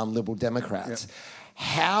 Liberal Democrats.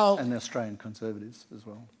 And the Australian Conservatives as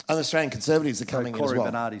well. And the Australian Conservatives are coming in as well.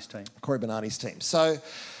 Corey Bernardi's team. Corey Bernardi's team. So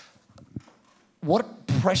what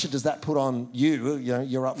pressure does that put on you? You know,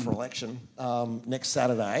 you're up for election next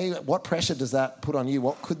Saturday. What pressure does that put on you?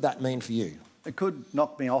 What could that mean for you? It could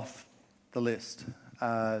knock me off the list.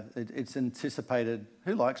 It's anticipated.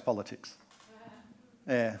 Who likes politics?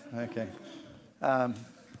 Yeah, okay.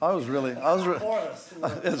 That's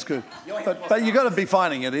good. But you've got to be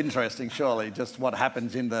finding it interesting, surely, just what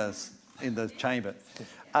happens in the chamber.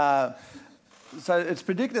 So it's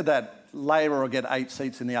predicted that Labor will get 8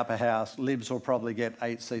 seats in the upper house. Libs will probably get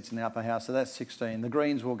 8 seats in the upper house, so that's 16. The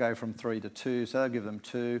Greens will go from 3 to 2, so they'll give them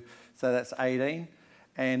 2, so that's 18.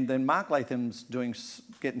 And then Mark Latham's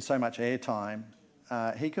getting so much airtime,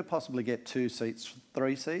 he could possibly get 2 seats,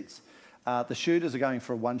 3 seats. The Shooters are going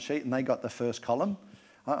for a 1 sheet, and they got the first column.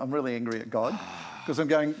 I'm really angry at God because I'm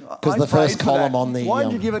going... Because the first column on the... Why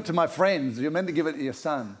did you give it to my friends? You're meant to give it to your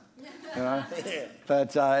son. You know?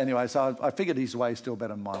 But anyway, so I figured his way is still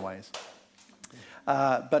better than my ways.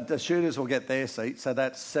 But the Shooters will get their seat, so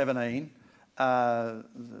that's 17.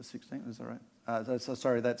 16, is that right?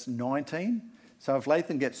 Sorry, that's 19. So if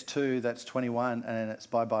Latham gets 2, that's 21, and then it's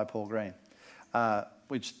bye-bye Paul Green.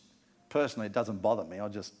 Which, personally, it doesn't bother me. I'll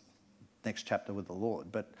just... next chapter with the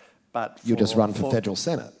Lord. But you'll just run for federal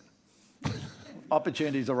Senate.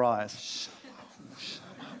 Opportunities arise.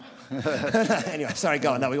 Anyway, sorry,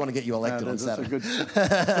 go on. No, we want to get you elected on Saturday.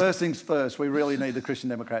 First things first, we really need the Christian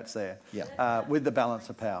Democrats there with the balance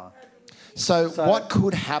of power. So what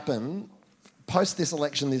could happen post this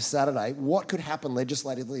election this Saturday, what could happen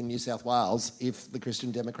legislatively in New South Wales if the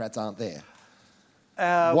Christian Democrats aren't there?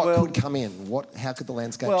 What could come in? How could the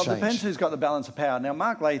landscape change? Well, it depends who's got the balance of power. Now,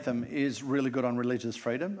 Mark Latham is really good on religious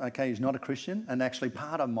freedom. Okay, he's not a Christian, and actually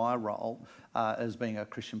part of my role as being a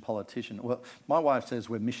Christian politician. Well, my wife says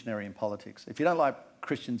we're missionary in politics. If you don't like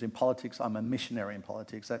Christians in politics, I'm a missionary in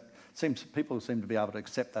politics. People seem to be able to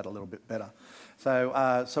accept that a little bit better.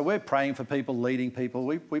 So we're praying for people, leading people.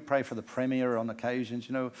 We pray for the Premier on occasions.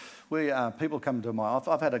 You know, people come to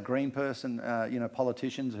I've had a Green person,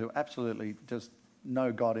 politicians who absolutely just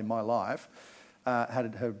know God in my life.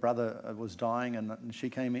 Her brother was dying and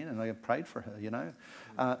she came in and they prayed for her, you know.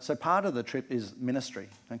 So part of the trip is ministry,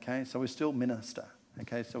 okay? So we still minister,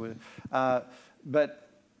 okay? But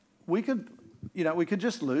we could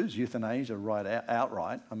just lose euthanasia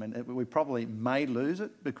outright. I mean, we probably may lose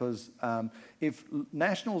it because if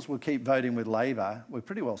Nationals will keep voting with Labor, we're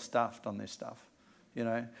pretty well stuffed on this stuff, you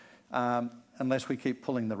know, unless we keep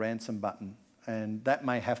pulling the ransom button. And that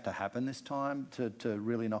may have to happen this time to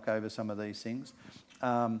really knock over some of these things.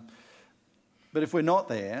 But if we're not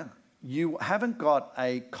there, you haven't got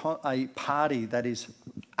a party that is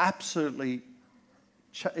absolutely,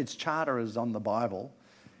 its charter is on the Bible.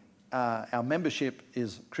 Our membership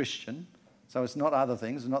is Christian, so it's not other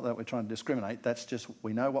things. It's not that we're trying to discriminate. That's just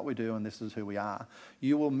we know what we do and this is who we are.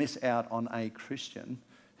 You will miss out on a Christian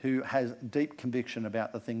who has deep conviction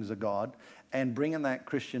about the things of God and bringing that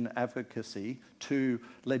Christian advocacy to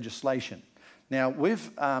legislation. Now, we've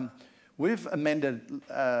amended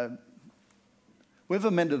a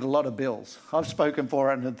lot of bills. I've spoken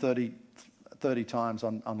 430 times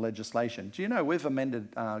on legislation. Do you know we've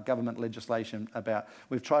amended government legislation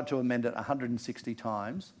we've tried to amend it 160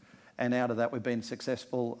 times, and out of that we've been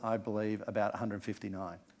successful, I believe, about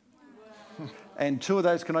 159. Wow. And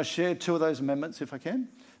can I share two of those amendments if I can?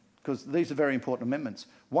 Because these are very important amendments.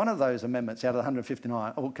 One of those amendments out of the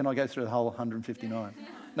 159, can I go through the whole 159?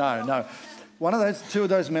 No. Two of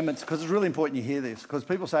those amendments, because it's really important you hear this, because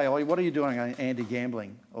people say, what are you doing on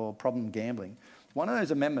anti-gambling or problem gambling? One of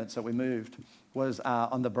those amendments that we moved was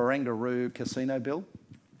on the Barangaroo casino bill.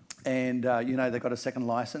 And, they got a second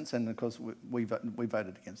licence, and of course we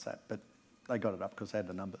voted against that, but they got it up because they had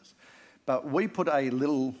the numbers. But we put a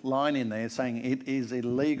little line in there saying it is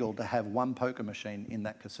illegal to have one poker machine in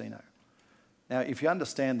that casino. Now, if you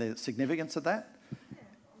understand the significance of that,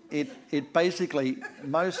 it basically,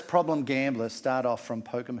 most problem gamblers start off from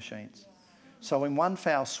poker machines. So in one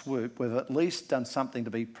foul swoop, we've at least done something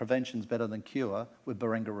to be prevention's better than cure with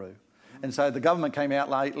Barangaroo. And so the government came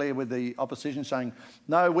out lately with the opposition saying,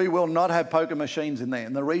 no, we will not have poker machines in there.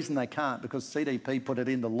 And the reason they can't, because CDP put it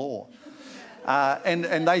into law.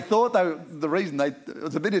 And they thought the reason it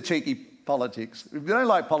was a bit of cheeky politics. If you don't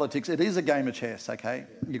like politics, it is a game of chess, okay?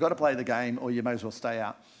 You've got to play the game or you may as well stay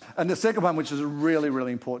out. And the second one, which is really,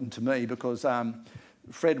 really important to me because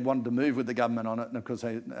Fred wanted to move with the government on it, and because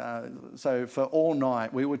so for all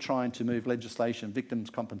night we were trying to move legislation,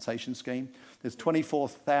 victims' compensation scheme. There's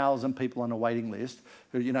 24,000 people on a waiting list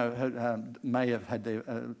who, may have had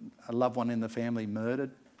a loved one in the family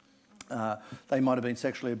murdered. They might have been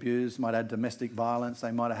sexually abused, might have had domestic violence,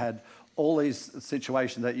 they might have had all these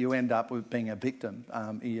situations that you end up with being a victim,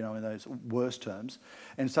 in those worst terms.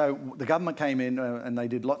 And so the government came in and they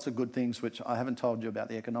did lots of good things, which I haven't told you about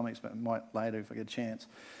the economics, but I might later if I get a chance.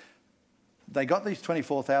 They got these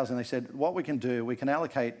 24,000, they said, what we can do, we can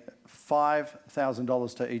allocate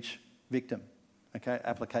 $5,000 to each victim,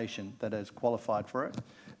 application that has qualified for it.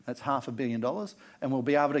 That's $500 million, and we'll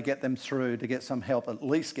be able to get them through to get some help, at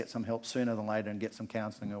least get some help sooner than later and get some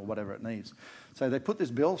counselling or whatever it needs. So they put this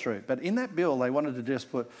bill through, but in that bill they wanted to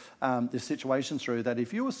just put this situation through that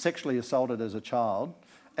if you were sexually assaulted as a child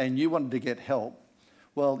and you wanted to get help,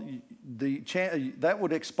 well, that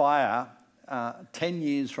would expire 10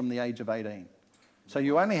 years from the age of 18. So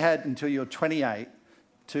you only had until you're 28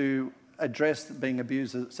 to address being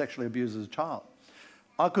sexually abused as a child.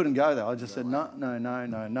 I couldn't go there. I just said, no,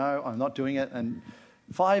 I'm not doing it. And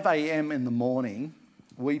 5 a.m. in the morning,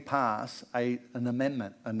 we pass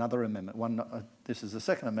another amendment. This is the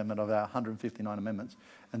second amendment of our 159 amendments.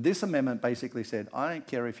 And this amendment basically said, I don't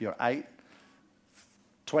care if you're 8,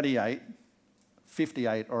 28,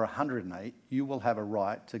 58 or 108, you will have a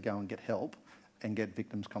right to go and get help and get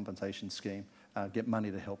victims' compensation scheme, get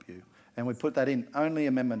money to help you. And we put that in, only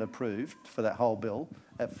amendment approved for that whole bill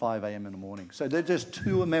at 5 a.m. in the morning. So they're just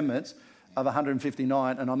two amendments of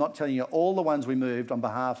 159, and I'm not telling you all the ones we moved on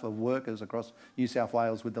behalf of workers across New South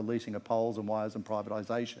Wales with the leasing of poles and wires and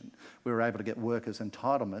privatisation. We were able to get workers'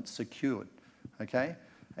 entitlements secured, okay?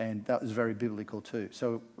 And that was very biblical too.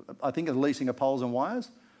 So I think of leasing of poles and wires,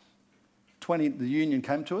 The union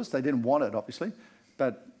came to us. They didn't want it, obviously,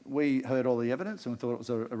 but we heard all the evidence and we thought it was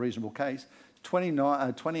a reasonable case.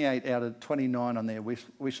 28 out of 29 on their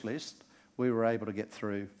wish list, we were able to get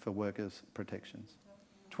through for workers' protections.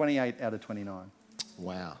 28 out of 29.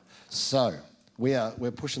 Wow. So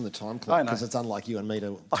we're pushing the time clock because it's unlike you and me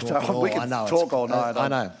to talk we can talk all night. I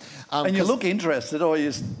know. And you look interested or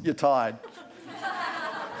you're tired.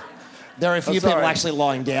 There are a few people actually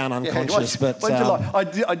lying down unconscious, but...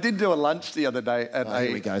 I did do a lunch the other day at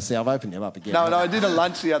Here we go. See, I've opened him up again. No, I did a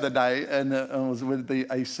lunch the other day and I was with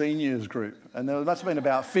a seniors group and there must have been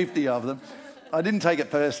about 50 of them. I didn't take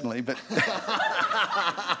it personally, but...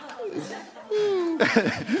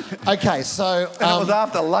 Okay, so... and it was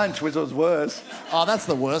after lunch, which was worse. Oh, that's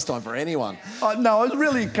the worst time for anyone. No, I was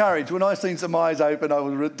really encouraged. When I seen some eyes open, I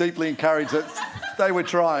was deeply encouraged that they were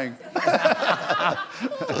trying.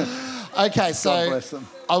 Okay, so God bless them.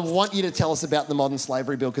 I want you to tell us about the modern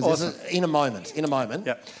slavery bill because this is in a moment.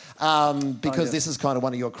 Yep. Because this is kind of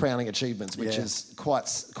one of your crowning achievements, which is quite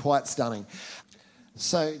stunning.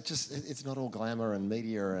 So it's not all glamour and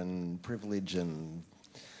media and privilege and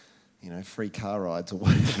free car rides or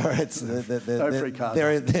whatever. It's no free cars.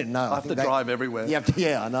 I have to drive everywhere.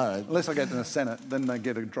 Yeah, I know. Unless I get in the Senate, then they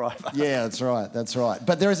get a driver. Yeah, that's right.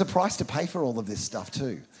 But there is a price to pay for all of this stuff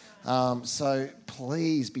too. So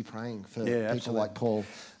please be praying for people like Paul.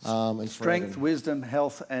 And strength, wisdom,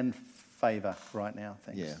 health, and favour right now.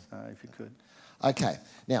 Thanks. Yeah. If you could. Okay.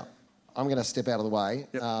 Now, I'm going to step out of the way.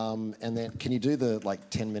 Yep. And then can you do the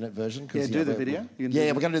 10-minute version? Yeah, do the video.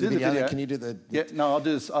 We're going to do the video. Can you do the... Yeah, no, I'll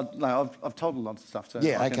do this. I've told a lot of stuff. So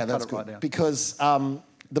yeah, I can that's cut it good. right down. Because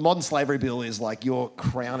the modern slavery bill is like your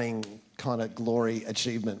crowning kind of glory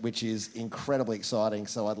achievement, which is incredibly exciting.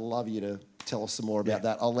 So I'd love you to tell us some more about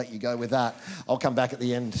that. I'll let you go with that. I'll come back at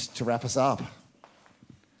the end to wrap us up.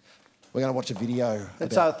 We're going to watch a video.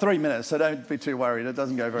 It's 3 minutes, so don't be too worried. It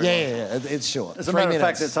doesn't go very long. Yeah, it's short. As a matter of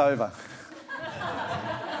fact, it's over.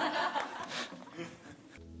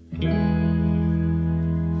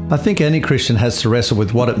 I think any Christian has to wrestle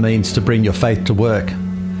with what it means to bring your faith to work.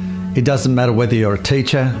 It doesn't matter whether you're a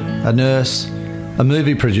teacher, a nurse, a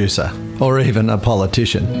movie producer, or even a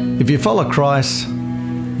politician. If you follow Christ,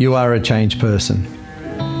 you are a changed person.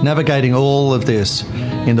 Navigating all of this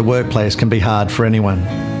in the workplace can be hard for anyone.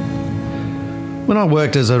 When I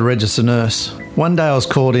worked as a registered nurse, one day I was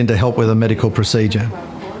called in to help with a medical procedure.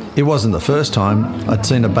 It wasn't the first time I'd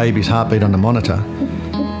seen a baby's heartbeat on the monitor,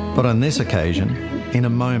 but on this occasion, in a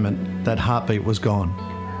moment, that heartbeat was gone.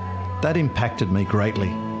 That impacted me greatly.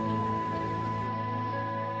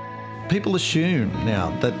 People assume now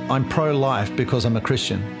that I'm pro-life because I'm a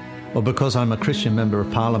Christian, or because I'm a Christian member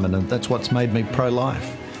of Parliament, and that's what's made me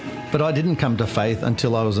pro-life. But I didn't come to faith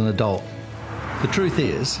until I was an adult. The truth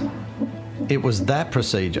is, it was that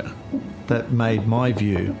procedure that made my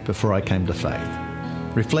view before I came to faith.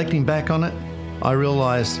 Reflecting back on it, I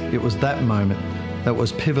realised it was that moment that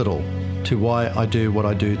was pivotal to why I do what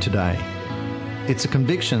I do today. It's a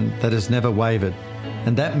conviction that has never wavered,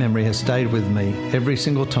 and that memory has stayed with me every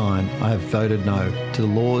single time I have voted no to the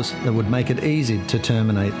laws that would make it easy to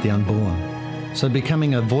terminate the unborn. So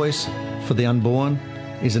becoming a voice for the unborn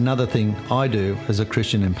is another thing I do as a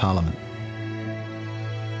Christian in Parliament.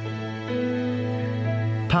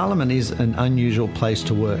 Parliament is an unusual place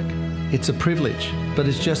to work. It's a privilege, but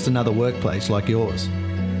it's just another workplace like yours.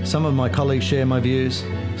 Some of my colleagues share my views,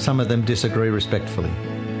 some of them disagree respectfully.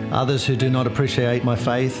 Others who do not appreciate my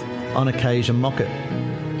faith on occasion mock it.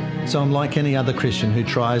 So I'm like any other Christian who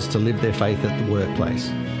tries to live their faith at the workplace.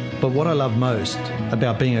 But what I love most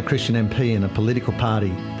about being a Christian MP in a political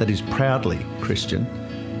party that is proudly Christian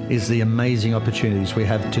is the amazing opportunities we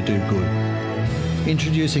have to do good.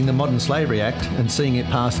 Introducing the Modern Slavery Act and seeing it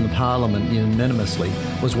pass in the Parliament unanimously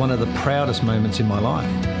was one of the proudest moments in my life.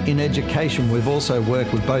 In education, we've also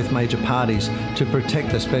worked with both major parties to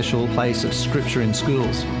protect the special place of Scripture in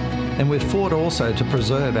schools. And we've fought also to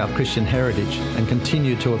preserve our Christian heritage and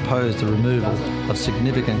continue to oppose the removal of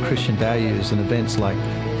significant Christian values and events like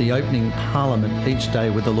the opening Parliament each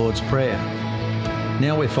day with the Lord's Prayer.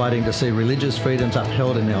 Now we're fighting to see religious freedoms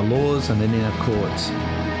upheld in our laws and in our courts.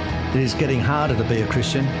 It is getting harder to be a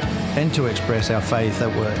Christian and to express our faith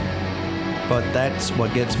at work. But that's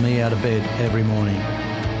what gets me out of bed every morning.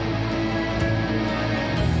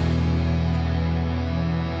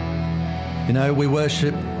 You know, we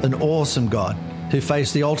worship an awesome God who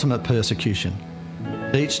faced the ultimate persecution.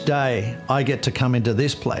 Each day I get to come into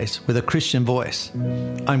this place with a Christian voice.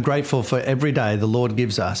 I'm grateful for every day the Lord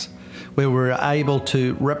gives us where we're able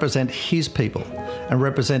to represent His people and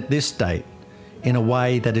represent this state in a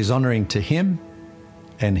way that is honouring to Him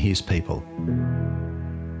and His people.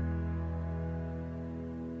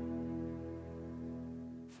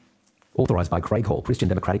 Authorised by Craig Hall, Christian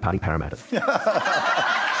Democratic Party, Parramatta.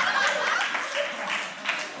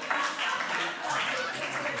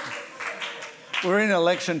 We're in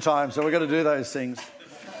election time, so we've got to do those things.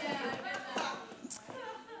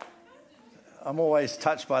 I'm always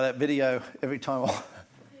touched by that video every time.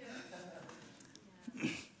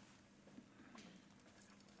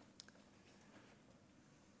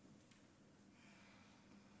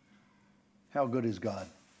 How good is God?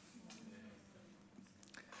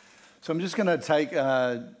 So I'm just going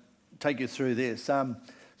to take you through this. So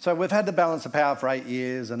we've had the balance of power for 8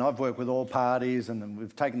 years, and I've worked with all parties, and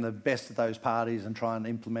we've taken the best of those parties and try and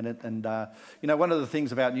implement it. And one of the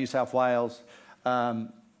things about New South Wales,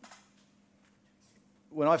 when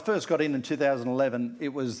I first got in 2011, it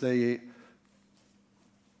was the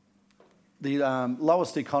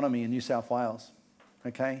lowest economy in New South Wales.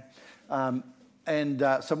 Okay, so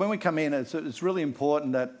when we come in, it's really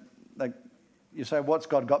important that you say, what's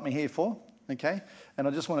God got me here for? Okay, and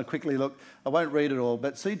I just want to quickly look. I won't read it all,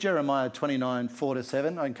 but see Jeremiah 29,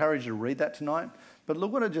 4-7. I encourage you to read that tonight. But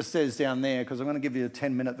look what it just says down there, because I'm going to give you a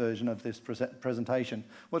 10-minute version of this presentation.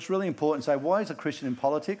 What's really important, say, why is a Christian in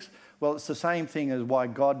politics? Well, it's the same thing as why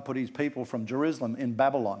God put his people from Jerusalem in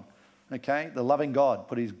Babylon. Okay, the loving God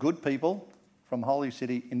put his good people from Holy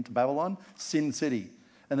City into Babylon, Sin City.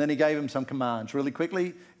 And then he gave them some commands. Really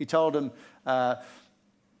quickly, he told them,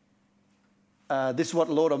 this is what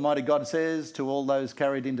the Lord Almighty God says to all those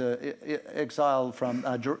carried into exile from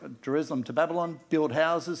Jerusalem to Babylon: build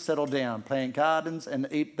houses, settle down, plant gardens, and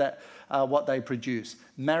eat what they produce.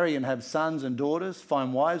 Marry and have sons and daughters,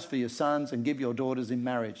 find wives for your sons, and give your daughters in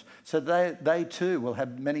marriage. So they too will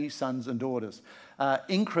have many sons and daughters.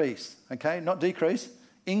 Increase, okay, not decrease.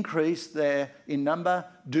 Increase there in number,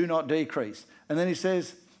 do not decrease. And then he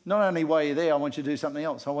says, not only while you're there, I want you to do something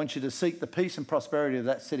else. I want you to seek the peace and prosperity of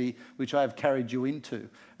that city which I have carried you into.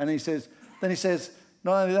 And he says,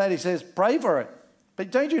 not only that, he says, pray for it. But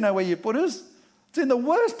don't you know where you put us? It's in the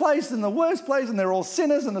worst place, and they're all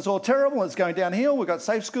sinners, and it's all terrible, and it's going downhill. We've got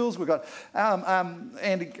safe schools, we've got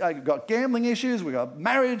we've got gambling issues, we've got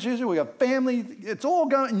marriage issues, we've got family. It's all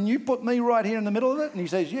going, and you put me right here in the middle of it? And he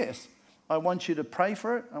says, yes, I want you to pray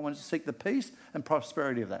for it. I want you to seek the peace and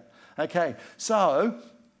prosperity of that. Okay, so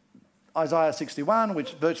Isaiah 61,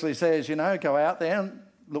 which virtually says, go out there and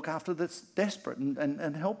look after that's desperate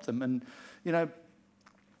and help them. And,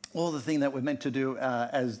 all the thing that we're meant to do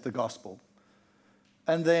as the gospel.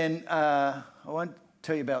 And then I won't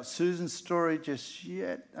tell you about Susan's story just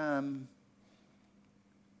yet. The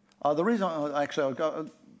reason I'll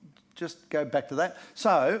just go back to that.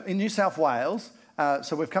 So in New South Wales,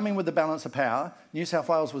 so we've come in with the balance of power. New South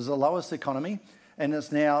Wales was the lowest economy, and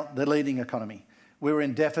it's now the leading economy. We were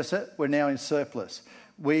in deficit. We're now in surplus.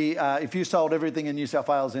 If you sold everything in New South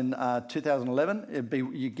Wales in 2011,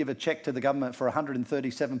 you give a cheque to the government for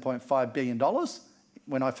 $137.5 billion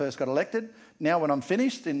when I first got elected. Now, when I'm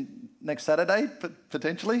finished next Saturday,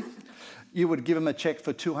 potentially, you would give them a cheque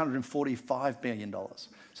for $245 billion.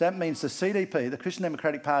 So that means the CDP, the Christian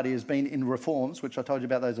Democratic Party, has been in reforms, which I told you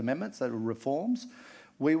about those amendments, that were reforms.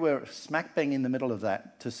 We were smack bang in the middle of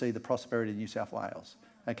that to see the prosperity of New South Wales.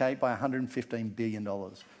 Okay, by $115 billion.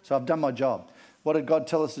 So I've done my job. What did God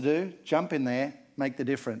tell us to do? Jump in there, make the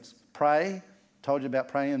difference. Pray. Told you about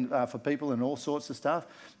praying for people and all sorts of stuff.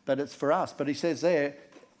 But it's for us. But he says there,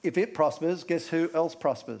 if it prospers, guess who else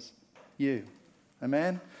prospers? You.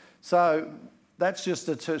 Amen? So that's just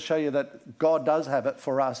to show you that God does have it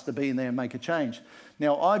for us to be in there and make a change.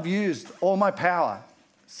 Now, I've used all my power.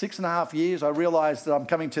 6.5 years, I realised that I'm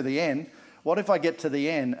coming to the end. What if I get to the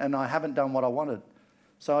end and I haven't done what I wanted?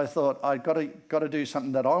 So I thought, I've got to do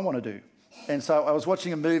something that I want to do. And so I was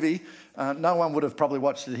watching a movie. No one would have probably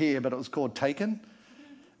watched it here, but it was called Taken.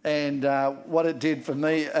 And what it did for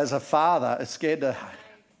me as a father, it scared the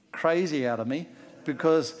crazy out of me,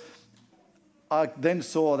 because I then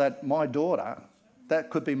saw that my daughter,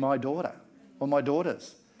 that could be my daughter or my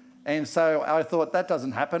daughters. And so I thought, that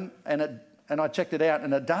doesn't happen. And I checked it out,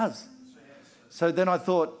 and it does. So then I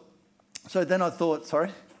thought,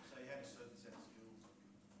 sorry?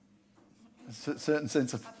 Certain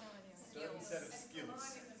sense of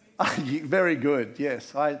skills. Very good,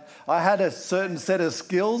 yes. I had a certain set of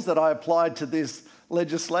skills that I applied to this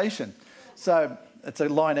legislation. So it's a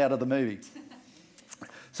line out of the movie.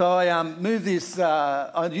 So I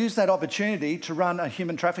I used that opportunity to run a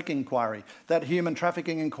human trafficking inquiry. That human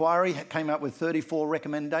trafficking inquiry came up with 34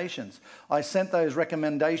 recommendations. I sent those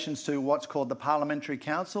recommendations to what's called the Parliamentary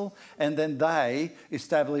Council, and then they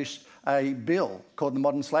established a bill called the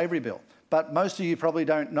Modern Slavery Bill. But most of you probably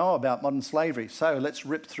don't know about modern slavery, so let's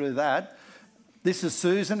rip through that. This is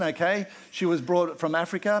Susan, okay? She was brought from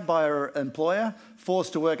Africa by her employer,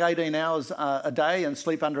 forced to work 18 hours a day and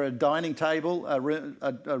sleep under a dining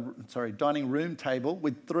room table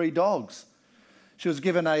with 3 dogs. She was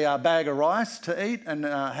given a bag of rice to eat and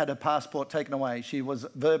had her passport taken away. She was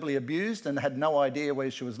verbally abused and had no idea where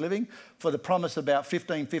she was living. For the promise of about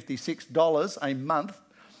 $15.56 a month,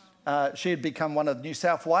 she had become one of New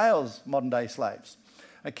South Wales modern-day slaves.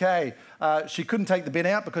 Okay, she couldn't take the bin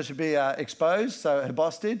out because she'd be exposed, so her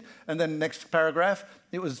boss did. And then next paragraph,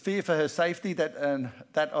 it was fear for her safety and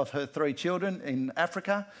that of her 3 children in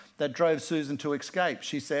Africa that drove Susan to escape.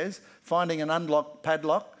 She says, finding an unlocked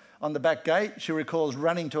padlock on the back gate, she recalls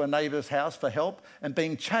running to a neighbour's house for help and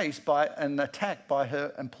being chased by and attacked by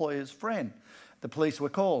her employer's friend. The police were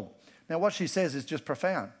called. Now, what she says is just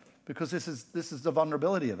profound because this is the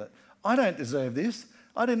vulnerability of it. I don't deserve this.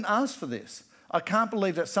 I didn't ask for this. I can't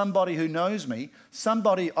believe that somebody who knows me,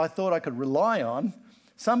 somebody I thought I could rely on,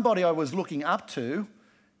 somebody I was looking up to,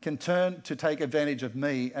 can turn to take advantage of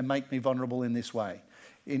me and make me vulnerable in this way,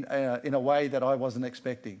 in a way that I wasn't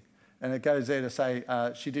expecting. And it goes there to say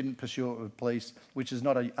she didn't pursue it with police, which is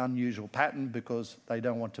not an unusual pattern because they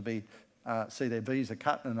don't want to see their visa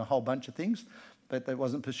cut and a whole bunch of things, but that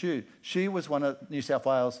wasn't pursued. She was one of New South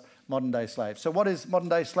Wales modern-day slaves. So what is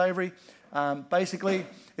modern-day slavery? Basically,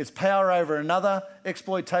 it's power over another,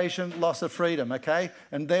 exploitation, loss of freedom, okay?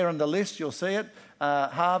 And there on the list, you'll see it,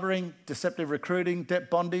 harbouring, deceptive recruiting, debt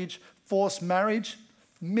bondage, forced marriage.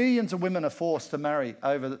 Millions of women are forced to marry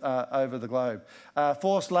over the globe.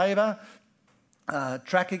 Forced labour,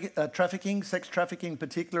 trafficking, sex trafficking,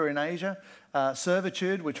 particularly in Asia,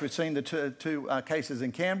 servitude, which we've seen the two cases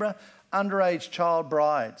in Canberra, underage child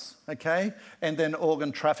brides, okay, and then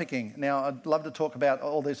organ trafficking. Now, I'd love to talk about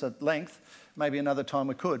all this at length. Maybe another time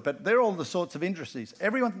we could, but they're all the sorts of industries.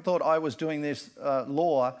 Everyone thought I was doing this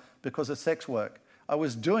law because of sex work. I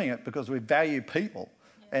was doing it because we value people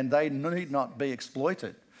and they need not be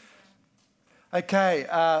exploited. Okay,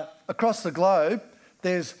 across the globe,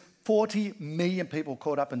 there's 40 million people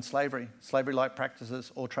caught up in slavery-like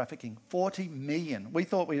practices or trafficking. 40 million. We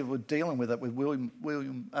thought we were dealing with it with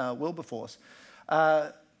Wilberforce.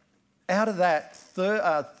 Out of that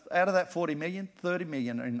 40 million, 30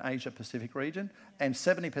 million are in Asia-Pacific region, and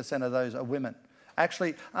 70% of those are women.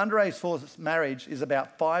 Actually, underage forced marriage is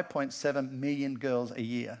about 5.7 million girls a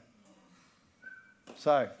year.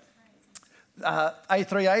 So,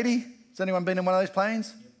 A380, has anyone been in one of those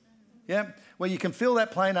planes? Yeah. Well, you can fill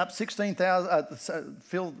that plane up,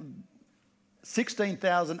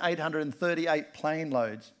 16,838 plane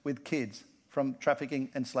loads with kids from trafficking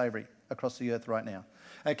and slavery across the earth right now.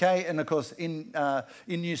 Okay, and of course in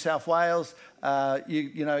New South Wales,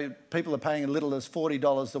 you know, people are paying as little as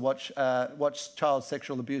 $40 to watch child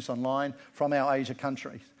sexual abuse online from our Asia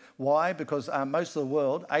countries. Why? Because most of the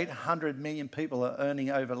world, 800 million people are earning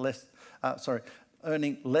less than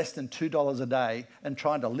 $2 a day and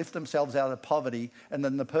trying to lift themselves out of poverty, and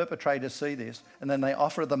then the perpetrators see this and then they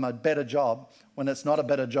offer them a better job when it's not a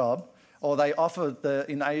better job, or they offer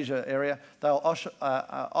in Asia area, they'll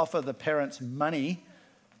offer the parents money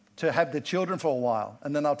to have their children for a while,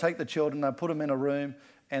 and then they'll take the children, they'll put them in a room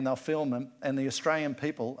and they'll film them, and the Australian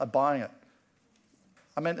people are buying it.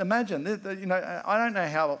 I mean, imagine, you know, I don't know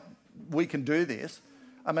how we can do this.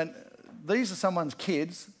 I mean, these are someone's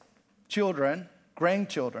kids, children,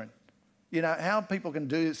 grandchildren. You know, how people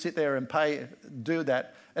can sit there and do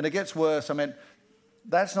that. And it gets worse. I mean,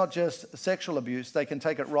 that's not just sexual abuse. They can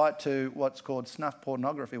take it right to what's called snuff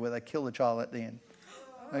pornography, where they kill the child at the end.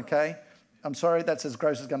 Okay? I'm sorry, that's as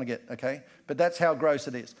gross as it's going to get, okay? But that's how gross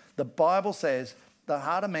it is. The Bible says the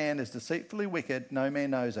heart of man is deceitfully wicked, no man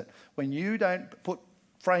knows it. When you don't put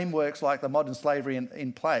frameworks like the modern slavery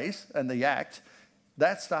in place and the Act,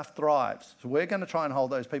 that stuff thrives. So we're going to try and hold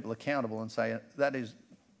those people accountable and say that is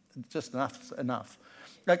just enough.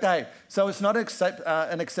 Okay, so it's not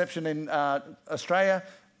an exception in Australia.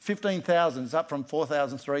 15,000 is up from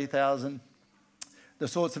 4,000, 3,000. The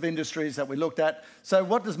sorts of industries that we looked at. So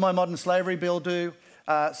what does my modern slavery bill do?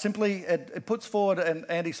 Simply, it puts forward an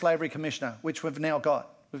anti-slavery commissioner, which we've now got.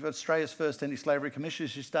 We've got Australia's first anti-slavery commissioner.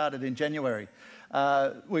 She started in January.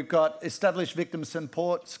 We've got established victim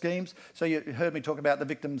support schemes. So you heard me talk about the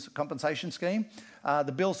victims compensation scheme.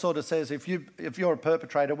 The bill sort of says if you're a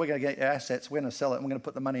perpetrator, we're going to get your assets, we're going to sell it, and we're going to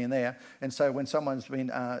put the money in there. And so when someone's been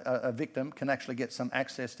a victim, can actually get some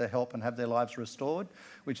access to help and have their lives restored,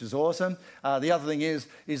 which is awesome. The other thing is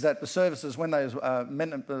that the services, when those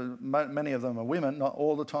many of them are women, not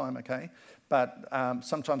all the time, okay, but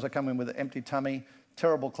sometimes they come in with an empty tummy,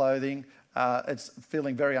 terrible clothing, it's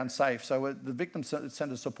feeling very unsafe. So the victim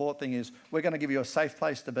centred support thing is, we're going to give you a safe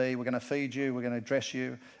place to be, we're going to feed you, we're going to dress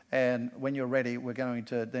you, and when you're ready, we're going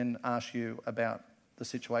to then ask you about the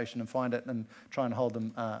situation and find it and try and hold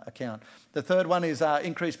them account. The third one is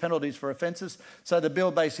increased penalties for offences. So the bill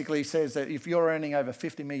basically says that if you're earning over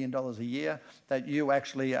 $50 million a year, that you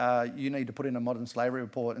actually you need to put in a modern slavery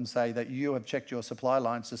report and say that you have checked your supply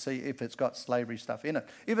lines to see if it's got slavery stuff in it.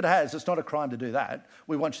 If it has, it's not a crime to do that.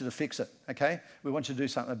 We want you to fix it, okay? We want you to do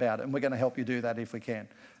something about it, and we're going to help you do that if we can,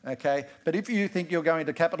 okay? But if you think you're going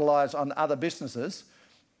to capitalise on other businesses,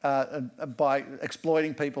 by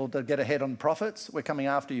exploiting people to get ahead on profits, we're coming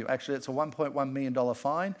after you. Actually, it's a $1.1 million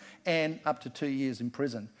fine and up to 2 years in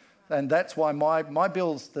prison. And that's why my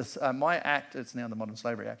bill's, my act, it's now the Modern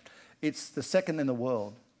Slavery Act, it's the second in the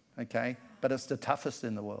world, okay? But it's the toughest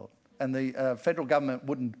in the world. And the federal government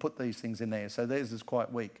wouldn't put these things in there, so theirs is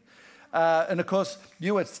quite weak. And of course,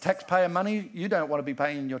 you as taxpayer money, you don't want to be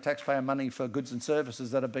paying your taxpayer money for goods and services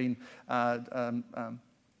that have been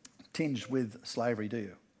tinged with slavery, do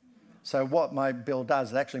you? So what my bill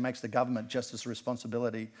does, it actually makes the government just as responsible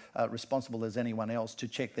as anyone else to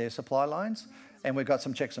check their supply lines. And we've got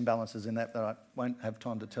some checks and balances in that I won't have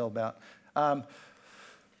time to tell about.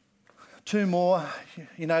 Two more,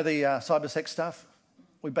 you know, the cybersex stuff.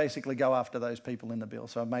 We basically go after those people in the bill.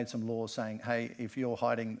 So I've made some laws saying, hey, if you're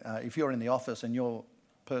hiding, if you're in the office and your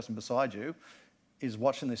person beside you is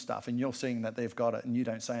watching this stuff and you're seeing that they've got it and you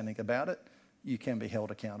don't say anything about it, you can be held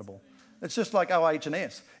accountable. It's just like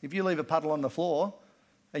OH&S. If you leave a puddle on the floor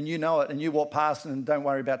and you know it and you walk past and don't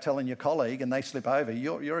worry about telling your colleague and they slip over,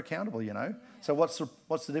 you're accountable, you know. So what's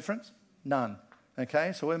the difference? None.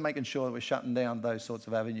 Okay, so we're making sure that we're shutting down those sorts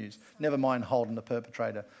of avenues. Never mind holding the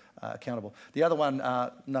perpetrator accountable. The other one,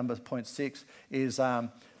 number 0.6, is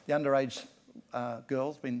the underage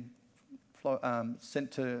girls been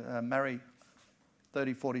sent to marry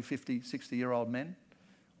 30, 40, 50, 60-year-old men.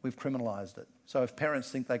 We've criminalised it. So if parents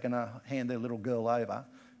think they're going to hand their little girl over,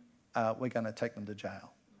 we're going to take them to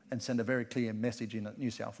jail and send a very clear message in New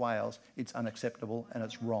South Wales. It's unacceptable and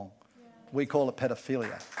it's wrong. We call it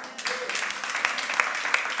pedophilia.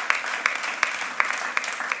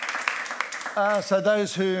 So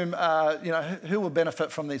those whom, who will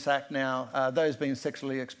benefit from this act now, those being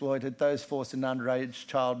sexually exploited, those forced into underage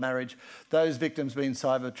child marriage, those victims being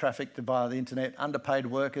cyber trafficked via the internet, underpaid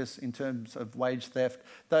workers in terms of wage theft,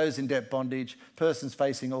 those in debt bondage, persons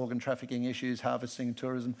facing organ trafficking issues, harvesting and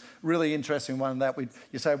tourism. Really interesting one that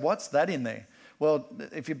you say, what's that in there? Well,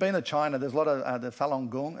 if you've been to China, there's a lot of the Falun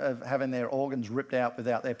Gong of having their organs ripped out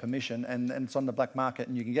without their permission, and it's on the black market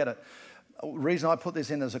and you can get it. The reason I put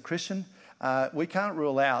this in as a Christian, we can't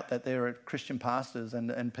rule out that there are Christian pastors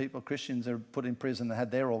and Christians are put in prison that had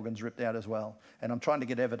their organs ripped out as well. And I'm trying to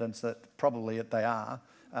get evidence that probably they are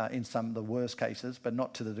in some of the worst cases, but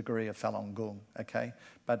not to the degree of Falun Gong, okay?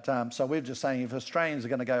 But so we're just saying if Australians are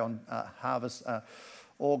going to go on harvest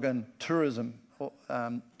organ tourism,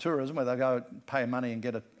 where they go pay money and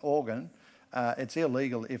get an organ, it's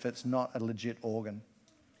illegal if it's not a legit organ.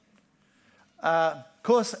 Of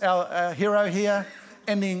course, our hero here,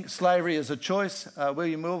 ending slavery is a choice.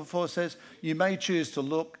 William Wilberforce says, you may choose to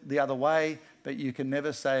look the other way, but you can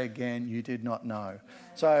never say again you did not know.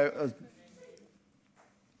 So,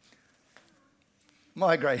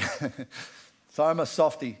 so I'm a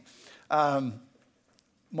softie.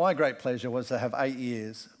 My great pleasure was to have 8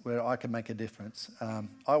 years where I could make a difference.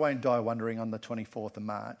 I won't die wondering on the 24th of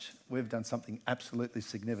March. We've done something absolutely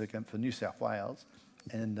significant for New South Wales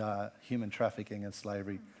and human trafficking and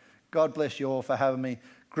slavery. God bless you all for having me.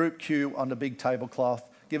 Group Q on the big tablecloth.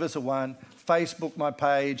 Give us a 1. Facebook my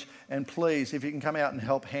page. And please, if you can come out and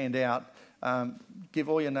help hand out, give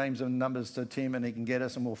all your names and numbers to Tim and he can get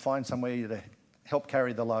us and we'll find somewhere to help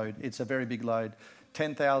carry the load. It's a very big load.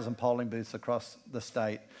 10,000 polling booths across the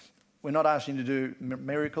state. We're not asking you to do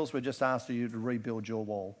miracles. We're just asking you to rebuild your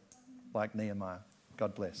wall like Nehemiah.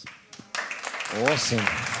 God bless. Awesome.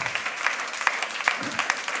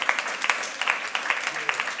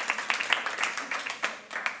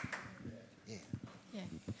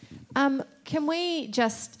 Can we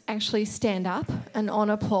just actually stand up and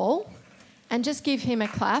honour Paul and just give him a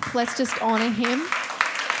clap? Let's just honour him.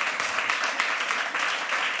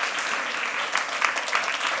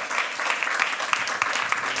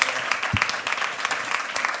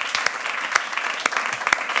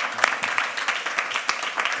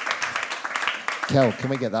 Kel, can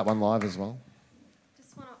we get that one live as well?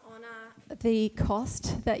 Just want to honour the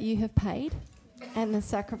cost that you have paid and the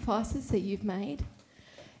sacrifices that you've made,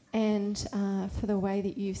 and for the way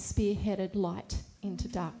that you've spearheaded light into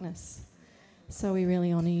darkness. So we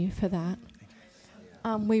really honour you for that.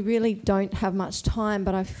 we really don't have much time,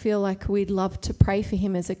 but I feel like we'd love to pray for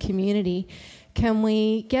him as a community. Can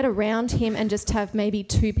we get around him and just have maybe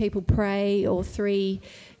 2 people pray or 3?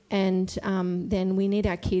 And then we need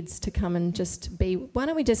our kids to come and just be... Why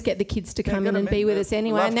don't we just get the kids to come in and be with us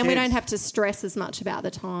anyway? And then we don't have to stress as much about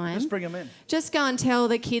the time. Just bring them in. Just go and tell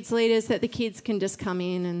the kids leaders that the kids can just come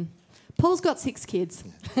in. And Paul's got 6 kids.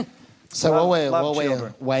 So while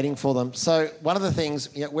we're waiting for them, so one of the things,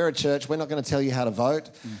 we're a church, we're not going to tell you how to vote.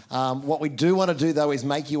 What we do want to do, though, is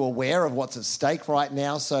make you aware of what's at stake right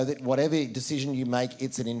now so that whatever decision you make,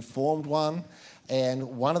 it's an informed one.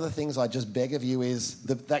 And one of the things I just beg of you is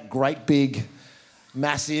that great big,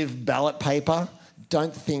 massive ballot paper,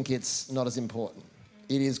 don't think it's not as important.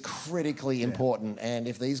 It is critically important. And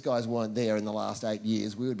if these guys weren't there in the last 8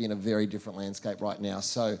 years, we would be in a very different landscape right now.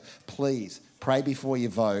 So please, pray before you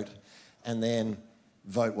vote and then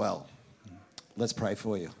vote well. Let's pray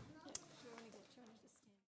for you.